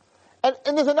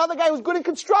 And there's another guy who's good in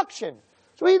construction.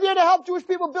 So he's there to help Jewish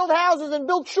people build houses and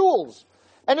build shuls.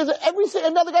 And there's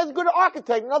another guy's good at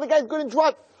architect, another guy's good in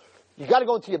drug. You gotta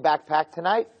go into your backpack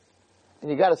tonight,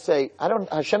 and you gotta say,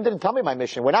 Hashem didn't tell me my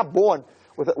mission. We're not born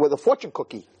with a fortune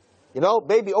cookie. You know,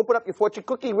 baby, open up your fortune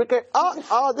cookie.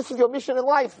 This is your mission in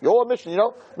life. Your mission,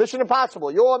 mission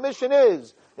impossible. Your mission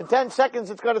is, in 10 seconds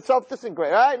it's gonna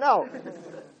self-disintegrate, right? No.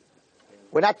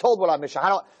 We're not told what our mission.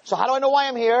 How do I know why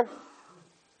I'm here?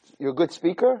 You're a good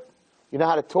speaker? You know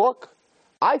how to talk?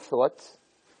 I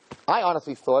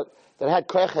honestly thought that I had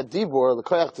koyach hadibur, the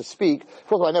koyach to speak.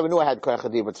 First of all, I never knew I had koyach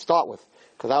hadibur to start with,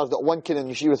 because I was the one kid in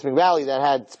Yeshiva Spring Valley that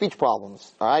had speech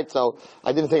problems. All right, so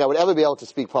I didn't think I would ever be able to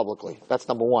speak publicly. That's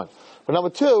number one. But number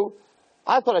two,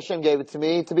 I thought Hashem gave it to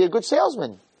me to be a good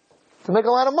salesman, to make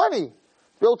a lot of money,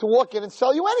 to be able to walk in and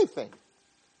sell you anything.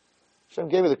 Hashem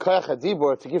gave me the koyach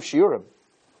hadibur to give shiurim.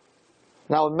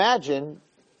 Now imagine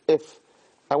if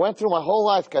I went through my whole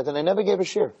life, guys, and I never gave a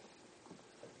shiur.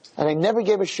 And I never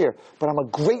gave a shiur. But I'm a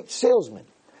great salesman.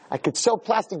 I could sell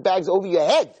plastic bags over your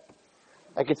head.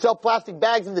 I could sell plastic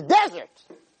bags in the desert.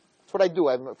 That's what I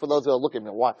do. For those who are looking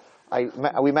at me,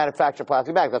 we manufacture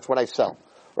plastic bags. That's what I sell.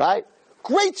 Right?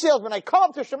 Great salesman. I come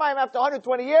up to Shemayim after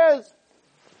 120 years.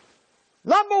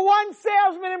 Number one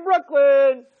salesman in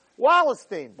Brooklyn.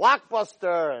 Wallerstein.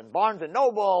 Blockbuster and Barnes and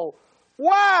Noble.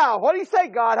 Wow. What do you say,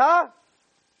 God, huh?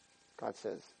 God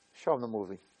says, show him the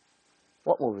movie.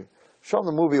 What movie? Show him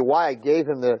the movie why I gave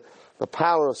him the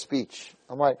power of speech.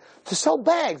 I'm like, to sell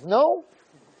bags, no?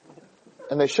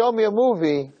 And they showed me a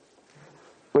movie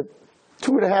with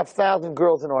 2,500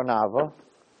 girls in Ornava,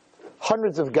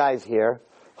 hundreds of guys here,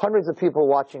 hundreds of people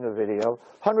watching a video,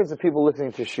 hundreds of people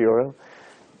listening to shiurim.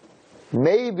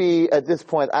 Maybe at this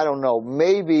point, I don't know,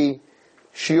 maybe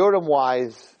shiurim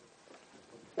wise,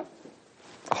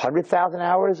 100,000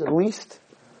 hours at least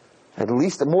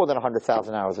more than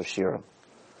 100,000 hours of shiurim.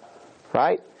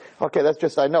 Right? Okay, that's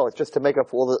just, I know, it's just to make up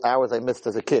for all the hours I missed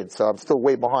as a kid, so I'm still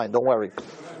way behind, don't worry.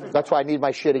 That's why I need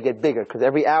my shiur to get bigger, because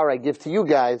every hour I give to you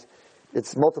guys,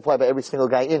 it's multiplied by every single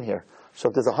guy in here. So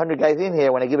if there's 100 guys in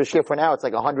here, when I give a shiur for an hour, it's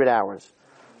like 100 hours.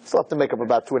 Still have to make up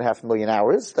about 2.5 million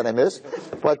hours that I missed,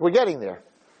 but we're getting there.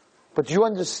 But do you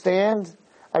understand?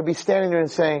 I'd be standing there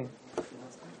and saying,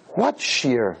 what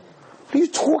shiur? What are you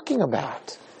talking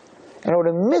about? And I would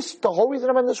have missed the whole reason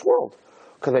I'm in this world.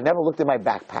 Because I never looked at my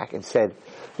backpack and said,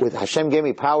 with Hashem gave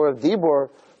me power of dibur,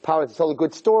 power to tell a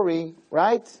good story,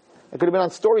 right? I could have been on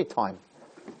story time.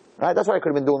 Right? That's what I could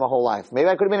have been doing my whole life. Maybe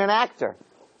I could have been an actor.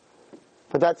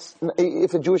 But that's,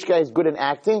 if a Jewish guy is good in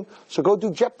acting, so go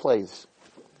do jet plays.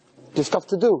 There's stuff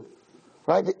to do.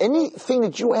 Right? Anything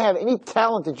that you have, any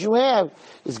talent that you have,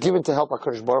 is given to help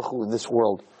HaKadosh Baruch Hu in this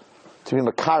world. To be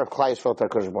Makar of Klai Yisrael to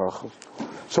HaKadosh Baruch Hu.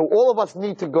 So all of us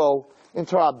need to go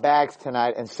into our bags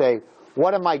tonight and say,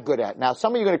 what am I good at? Now,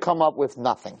 some of you are going to come up with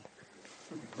nothing.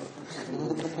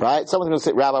 Right? Someone's going to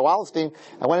say, Rabbi Wallerstein,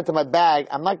 I went into my bag,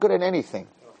 I'm not good at anything.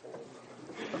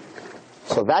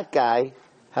 So that guy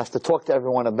has to talk to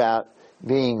everyone about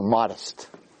being modest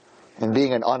and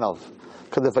being an unav.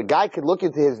 Because if a guy could look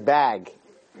into his bag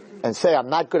and say, I'm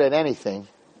not good at anything,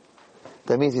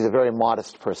 that means he's a very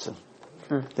modest person.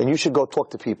 Then you should go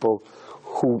talk to people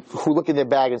who look in their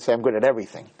bag and say, I'm good at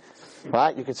everything.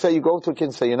 Right? You could say, you go to a kid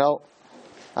and say,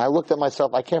 I looked at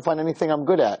myself, I can't find anything I'm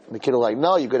good at. And the kid will like,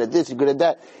 no, you're good at this, you're good at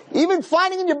that. Even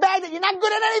finding in your bag that you're not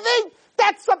good at anything,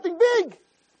 that's something big.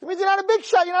 It means you're not a big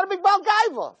shot, you're not a big Baal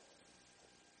Gaiva.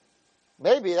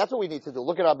 Maybe that's what we need to do.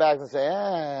 Look at our bags and say,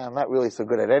 I'm not really so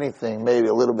good at anything. Maybe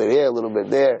a little bit here, a little bit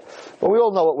there. But we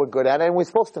all know what we're good at, and we're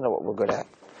supposed to know what we're good at.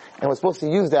 And we're supposed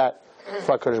to use that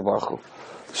for HaKadosh Baruch Hu.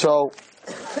 So,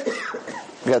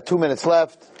 we got 2 minutes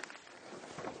left.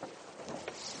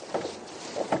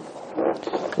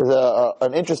 There's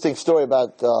an interesting story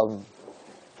about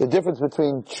the difference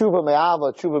between tshuva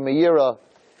me'ava, tshuva me'ira,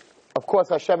 of course,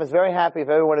 Hashem is very happy if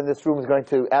everyone in this room is going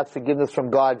to ask forgiveness from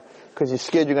God because you're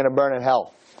scared you're going to burn in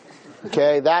hell.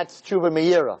 Okay, that's tshuva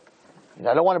meira.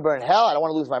 I don't want to burn in hell. I don't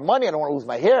want to lose my money. I don't want to lose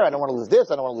my hair. I don't want to lose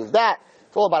this. I don't want to lose that.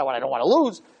 It's all about what I don't want to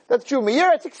lose. That's tshuva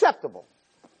meira. It's acceptable.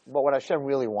 But what Hashem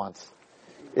really wants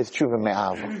is tshuva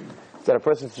me'ava. That a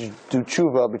person should do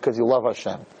tshuva because you love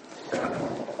Hashem.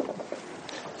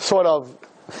 Sort of,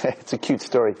 it's a cute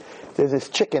story. There's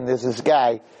this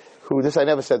guy I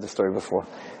never said this story before.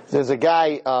 There's a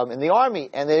guy in the army,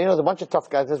 and there's a bunch of tough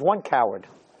guys. There's one coward.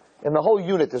 In the whole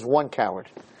unit, there's one coward.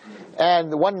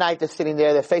 And one night they're sitting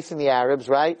there, they're facing the Arabs,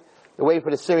 right? They're waiting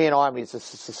for the Syrian army. It's a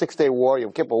 6-day war,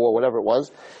 Yom Kippur War, whatever it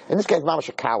was. And this guy's mamash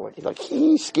a coward.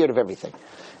 He's scared of everything.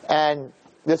 And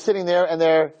they're sitting there and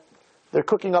they're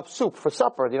cooking up soup for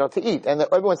supper, to eat. And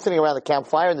everyone's sitting around the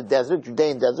campfire in the desert,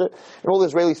 Judean desert. And all the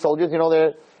Israeli soldiers,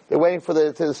 they're waiting for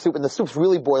the soup, and the soup's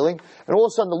really boiling. And all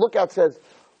of a sudden the lookout says,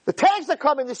 the tanks are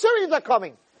coming, the Syrians are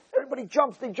coming. Everybody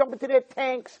jumps, they jump into their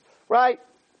tanks, right?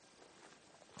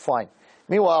 Fine.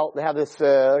 Meanwhile, they have this,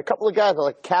 a couple of guys are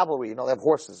like cavalry, they have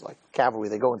horses, like cavalry.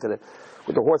 They go with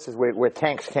the horses where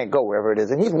tanks can't go, wherever it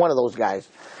is. And he's one of those guys.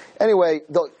 Anyway,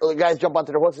 the guys jump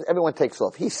onto their horses, everyone takes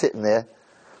off. He's sitting there,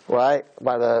 right,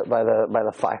 by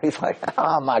the fire. He's like,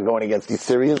 I'm not going against these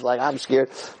Syrians, I'm scared.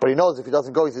 But he knows if he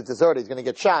doesn't go, he's a deserter, he's gonna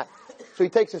get shot. So he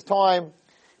takes his time,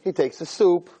 he takes the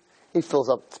soup, he fills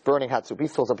up, it's burning hot soup, he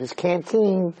fills up his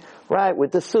canteen, right,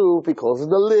 with the soup, he closes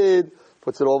the lid,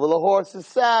 puts it over the horse's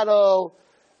saddle,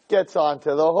 gets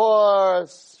onto the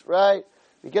horse, right?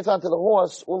 He gets onto the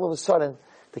horse, all of a sudden,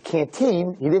 the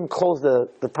canteen, he didn't close the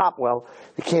top well,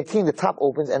 the canteen, the top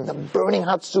opens, and the burning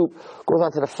hot soup goes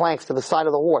onto the flanks to the side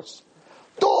of the horse.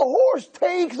 The horse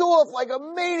takes off like a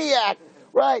maniac,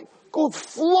 right? Goes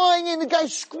flying in, the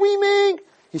guy's screaming.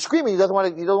 He's screaming, he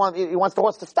wants the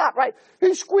horse to stop, right?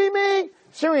 He's screaming.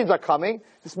 Syrians are coming.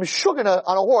 This Meshuggah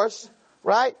on a horse,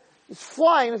 right? He's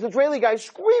flying, this Israeli guy is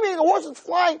screaming, the horse is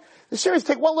flying. The Syrians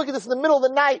take one look at this in the middle of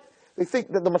the night. They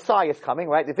think that the Messiah is coming,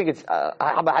 right? They think it's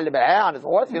on his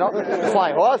horse,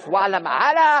 flying horse.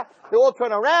 They all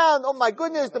turn around. Oh my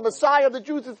goodness, the Messiah of the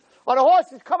Jews is on a horse.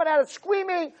 He's coming at us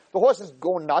screaming. The horse is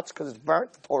going nuts because it's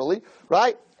burnt totally,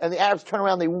 right? And the Arabs turn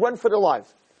around. They run for their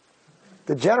lives.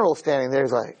 The general standing there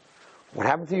is like, what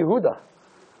happened to Yehuda?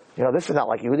 This is not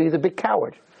like Yehuda. He's a big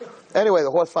coward. Anyway,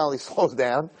 the horse finally slows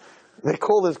down. They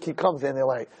call this, he comes in, they're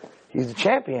like, he's the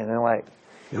champion. And they're like,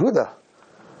 Yehuda,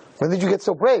 when did you get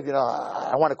so brave?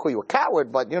 I want to call you a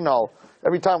coward, but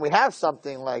every time we have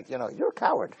something you're a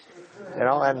coward.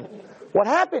 And what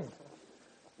happened?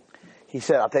 He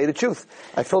said, I'll tell you the truth.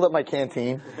 I filled up my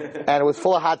canteen, and it was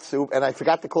full of hot soup, and I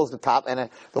forgot to close the top, and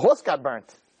the horse got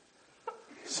burnt.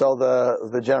 So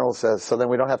the general says, so then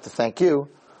we don't have to thank you,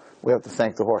 we have to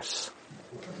thank the horse.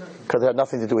 Because it had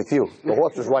nothing to do with you. The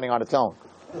horse was running on its own.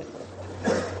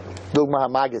 Dugma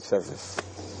HaMaggid says this.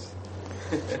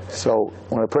 So,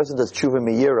 when a person does tshuva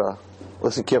miyira,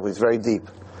 listen carefully, it's very deep.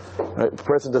 When a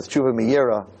person does tshuva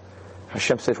miyira,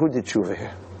 Hashem said, who did tshuva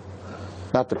here?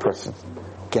 Not the person.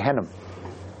 Gehenna.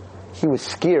 He was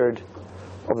scared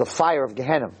of the fire of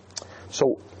Gehenna.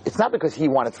 So, it's not because he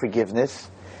wanted forgiveness.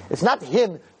 It's not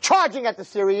him charging at the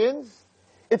Syrians.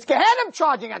 It's Gehenna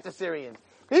charging at the Syrians.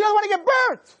 He doesn't want to get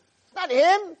burnt. It's not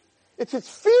him. It's his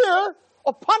fear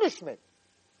of punishment.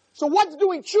 So what's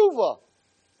doing tshuva?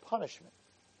 Punishment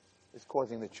is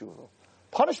causing the tshuva.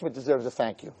 Punishment deserves a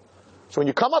thank you. So when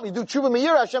you come up, you do tshuva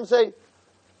me'ira, Hashem say,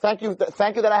 thank you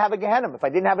that I have a Gehenna. If I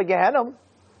didn't have a Gehenna,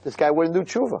 this guy wouldn't do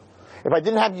tshuva. If I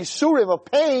didn't have Yisurim of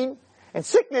pain and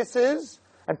sicknesses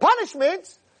and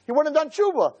punishments, he wouldn't have done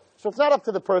tshuva. So it's not up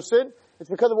to the person, it's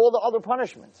because of all the other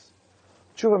punishments.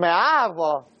 Tshuva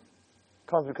me'ava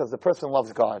comes because the person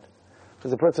loves God.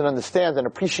 Because the person understands and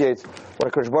appreciates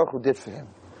what HaKadosh Baruch Hu did for him.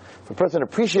 If a person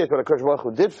appreciates what HaKadosh Baruch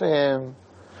Hu did for him,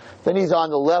 then he's on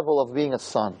the level of being a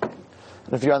son.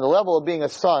 And if you're on the level of being a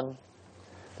son,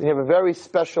 then you have a very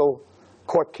special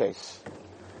court case.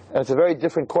 And it's a very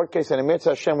different court case, and in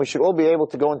Mitzvah Hashem, we should all be able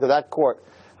to go into that court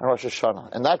on Rosh Hashanah.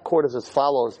 And that court is as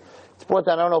follows. It's brought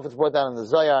down, I don't know if it's brought down in the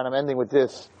Zohar, and I'm ending with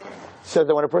this. It says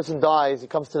that when a person dies, he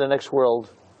comes to the next world,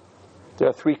 there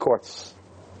are 3 courts.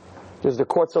 There's the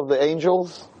courts of the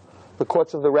angels, the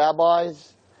courts of the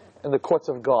rabbis, and the courts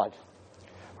of God.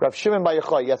 Rav Shimon Bar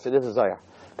Yochai, yes, it is a Zohar.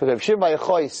 Because Rav Shimon Bar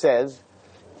Yochai says,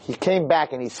 he came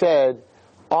back and he said,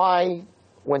 I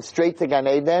went straight to Gan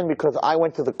Eden because I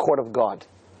went to the court of God.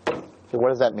 So what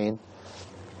does that mean?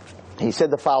 He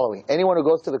said the following, anyone who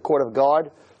goes to the court of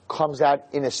God comes out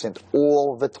innocent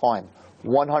all the time,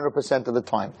 100% of the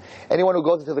time. Anyone who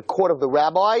goes into the court of the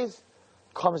rabbis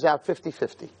comes out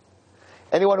 50-50.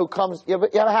 Anyone who comes, you have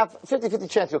a 50-50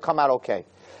 chance you'll come out okay.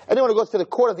 Anyone who goes to the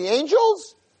court of the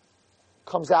angels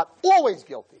comes out always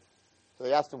guilty. So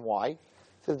they asked him why. He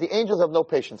says, the angels have no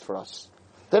patience for us.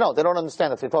 They don't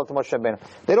understand us. They talk to Moshe Rabbeinu.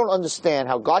 They don't understand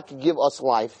how God can give us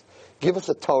life, give us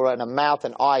a Torah and a mouth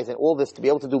and eyes and all this to be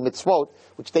able to do mitzvot,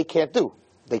 which they can't do.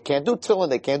 They can't do tefillin,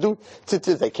 they can't do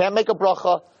tzitzis, they can't make a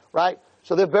bracha, right?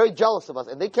 So they're very jealous of us,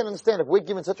 and they can't understand if we're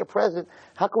given such a present,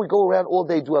 how can we go around all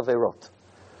day do averot?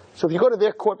 So if you go to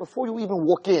their court, before you even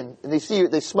walk in, and they see you,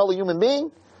 they smell a human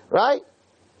being, right?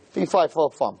 Fee, fi, fo,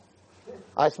 fum.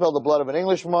 I smell the blood of an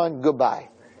Englishman, goodbye.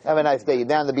 Have a nice day, you're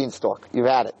down the beanstalk, you've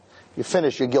had it. You're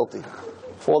finished, you're guilty.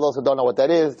 For those who don't know what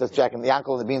that is, that's Jack and the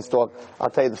uncle and the beanstalk. I'll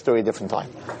tell you the story a different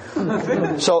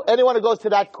time. So anyone who goes to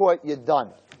that court, you're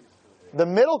done. The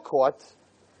middle court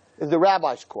is the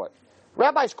rabbi's court.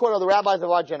 Rabbi's court are the rabbis of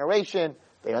our generation.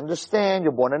 They understand,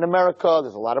 you're born in America,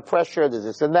 there's a lot of pressure, there's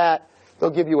this and that. They'll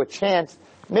give you a chance.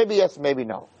 Maybe yes, maybe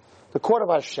no. The court of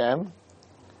Hashem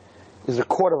is the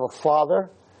court of a father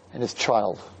and his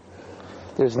child.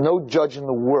 There's no judge in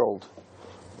the world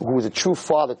who is a true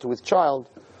father to his child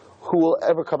who will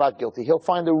ever come out guilty. He'll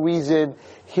find a reason,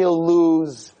 he'll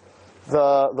lose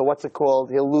the what's it called?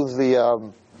 He'll lose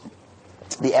the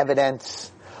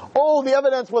evidence. Oh, the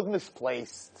evidence was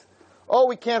misplaced. Oh,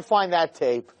 we can't find that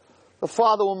tape. The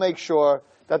father will make sure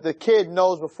that the kid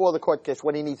knows before the court case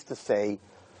what he needs to say.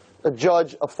 A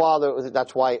judge, a father,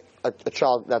 that's why a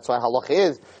child, that's why halacha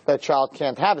is that a child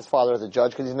can't have his father as a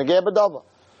judge because he's negei b'dava.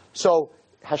 So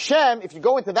Hashem, if you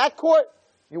go into that court,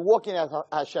 you're walking as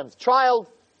Hashem's child,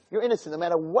 you're innocent. No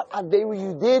matter what aveira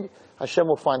you did, Hashem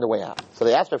will find a way out. So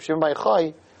they asked Rav Shimon bar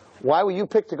Yochai, why were you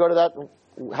picked to go to that?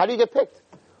 How do you get picked?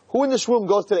 Who in this room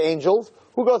goes to the angels?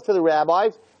 Who goes to the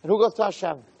rabbis? And who goes to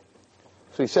Hashem?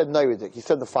 So he said, no, he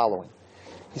said the following.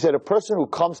 He said, a person who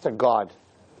comes to God,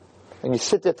 and you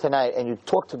sit there tonight and you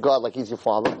talk to God like he's your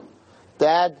father.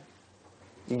 Dad,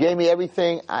 you gave me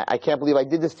everything. I can't believe I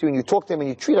did this to you. And you talk to him and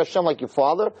you treat Hashem like your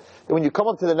father. Then when you come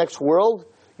up to the next world,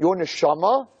 your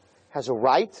neshama has a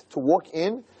right to walk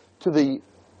in to the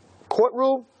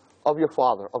courtroom of your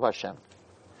father, of Hashem.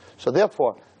 So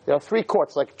therefore, there are three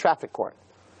courts, like a traffic court.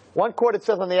 One court, it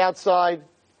says on the outside,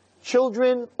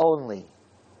 children only.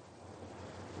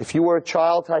 If you were a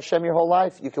child to Hashem your whole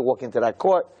life, you can walk into that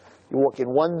court. You walk in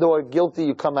one door guilty,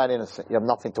 you come out innocent. You have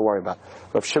nothing to worry about.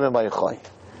 Rav Shimon bar Yochai.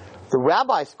 The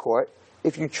rabbi's court,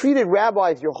 if you treated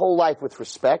rabbis your whole life with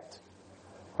respect,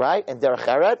 right, and derech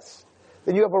eretz,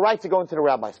 then you have a right to go into the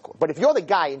rabbi's court. But if you're the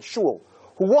guy in shul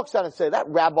who walks out and says, that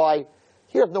rabbi,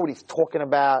 he doesn't know what he's talking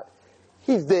about,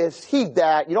 he's this, he's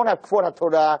that, you don't have kfod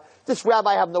HaTorah, this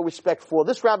rabbi I have no respect for,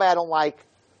 this rabbi I don't like.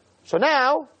 So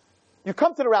now, you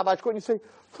come to the rabbi's court and you say,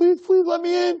 please let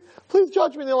me in, please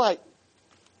judge me. And they're like,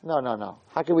 no.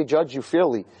 How can we judge you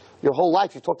fairly? Your whole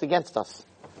life you talked against us.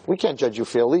 We can't judge you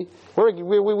fairly. You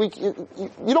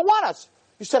don't want us.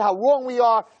 You said how wrong we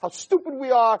are, how stupid we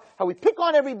are, how we pick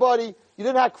on everybody. You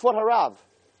didn't have kfod harav.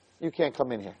 You can't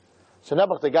come in here. So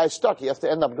Nebuch, the guy's stuck. He has to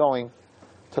end up going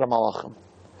to the malachim.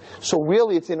 So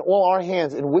really, it's in all our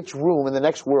hands in which room in the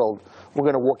next world we're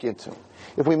going to walk into.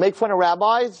 If we make fun of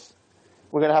rabbis,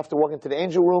 we're going to have to walk into the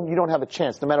angel room. You don't have a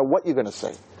chance, no matter what you're going to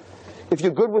say. If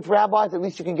you're good with rabbis, at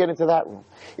least you can get into that room.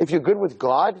 If you're good with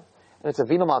God, and it's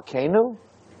Avinu Malkeinu,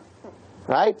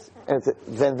 right?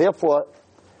 Then therefore,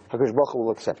 HaKadosh Baruch Hu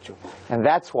will accept you. And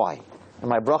that's why, and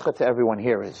my bracha to everyone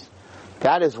here is,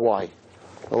 that is why,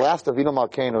 the last Avinu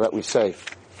Malkeinu that we say,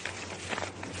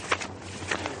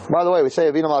 by the way, we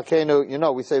say Avinu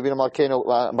Malkeinu, we say Avinu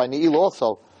Malkeinu by Ne'ilah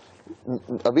also.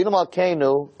 Avinu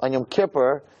Malkeinu on Yom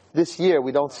Kippur, this year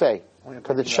we don't say,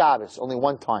 because it's Shabbos, only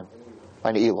one time,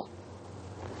 by Ne'ilah.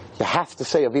 You have to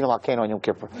say Avinu Malkeinu on Yom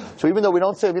Kippur. So even though we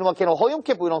don't say Avinu Malkeinu whole Yom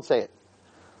Kippur, we don't say it.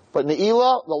 But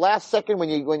Ne'ilah, the last second when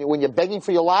you're begging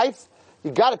for your life,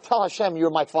 you got to tell Hashem,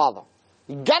 you're my father.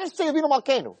 You got to say Avinu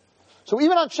Malkeinu. So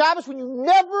even on Shabbos, when you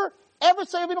never ever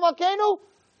say Avinu Malkeinu,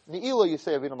 Ne'ilah you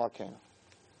say Avinu Malkeinu.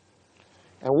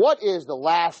 And what is the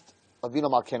last Avinu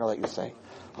Malkeinu that you say?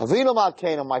 Avinu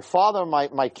Malkeinu, my father,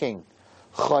 my king.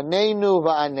 Chanenu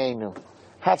va'anenu.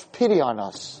 Have pity on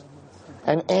us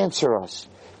and answer us.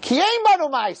 Ki ein banu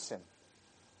ma'asim.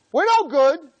 We're no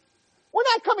good. We're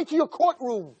not coming to your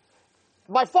courtroom,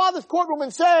 my father's courtroom,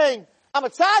 and saying, I'm a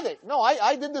tzaddik. No,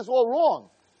 I did this all wrong.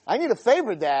 I need a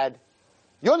favor, Dad.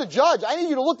 You're the judge. I need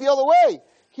you to look the other way.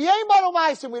 Ki ein banu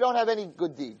ma'asim. We don't have any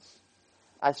good deeds.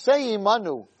 I say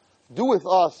imanu. Do with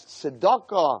us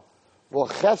tzedakah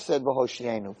v'chesed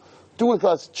v'hoshienu. Do with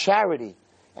us charity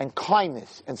and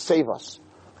kindness and save us.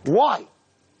 Why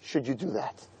should you do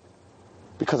that?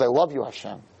 Because I love you,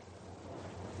 Hashem.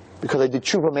 Because I did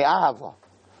tshuva me'ahava.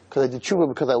 Because I did tshuva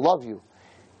because I love you.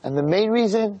 And the main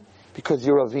reason because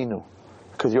you're Avinu,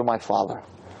 because you're my father.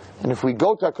 And if we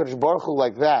go to HaKadosh Baruch Hu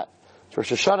like that, to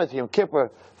Rosh Hashanah, to Yom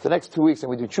Kippur, for the next 2 weeks, and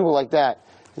we do tshuva like that,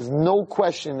 there's no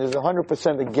question, there's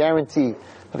 100% a guarantee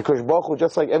that HaKadosh Baruch Hu,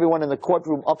 just like everyone in the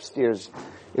courtroom upstairs,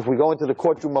 if we go into the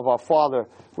courtroom of our Father,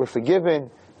 we're forgiven.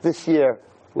 This year,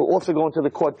 we'll also go into the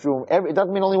courtroom. It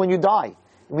doesn't mean only when you die.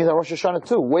 It means on Rosh Hashanah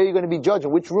too. Where are you going to be judged?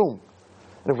 In which room?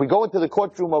 And if we go into the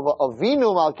courtroom of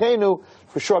Avinu Malkeinu,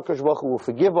 for sure HaKadosh Baruch Hu will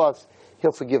forgive us.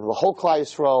 He'll forgive the whole Klal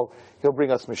Yisrael. He'll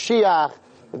bring us Mashiach.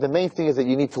 But the main thing is that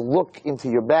you need to look into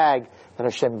your bag that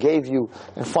Hashem gave you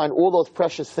and find all those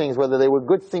precious things, whether they were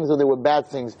good things or they were bad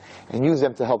things, and use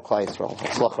them to help Klal Yisrael.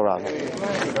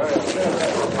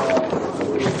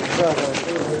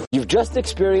 You've just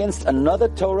experienced another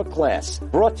Torah class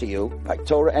brought to you by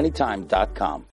TorahAnytime.com.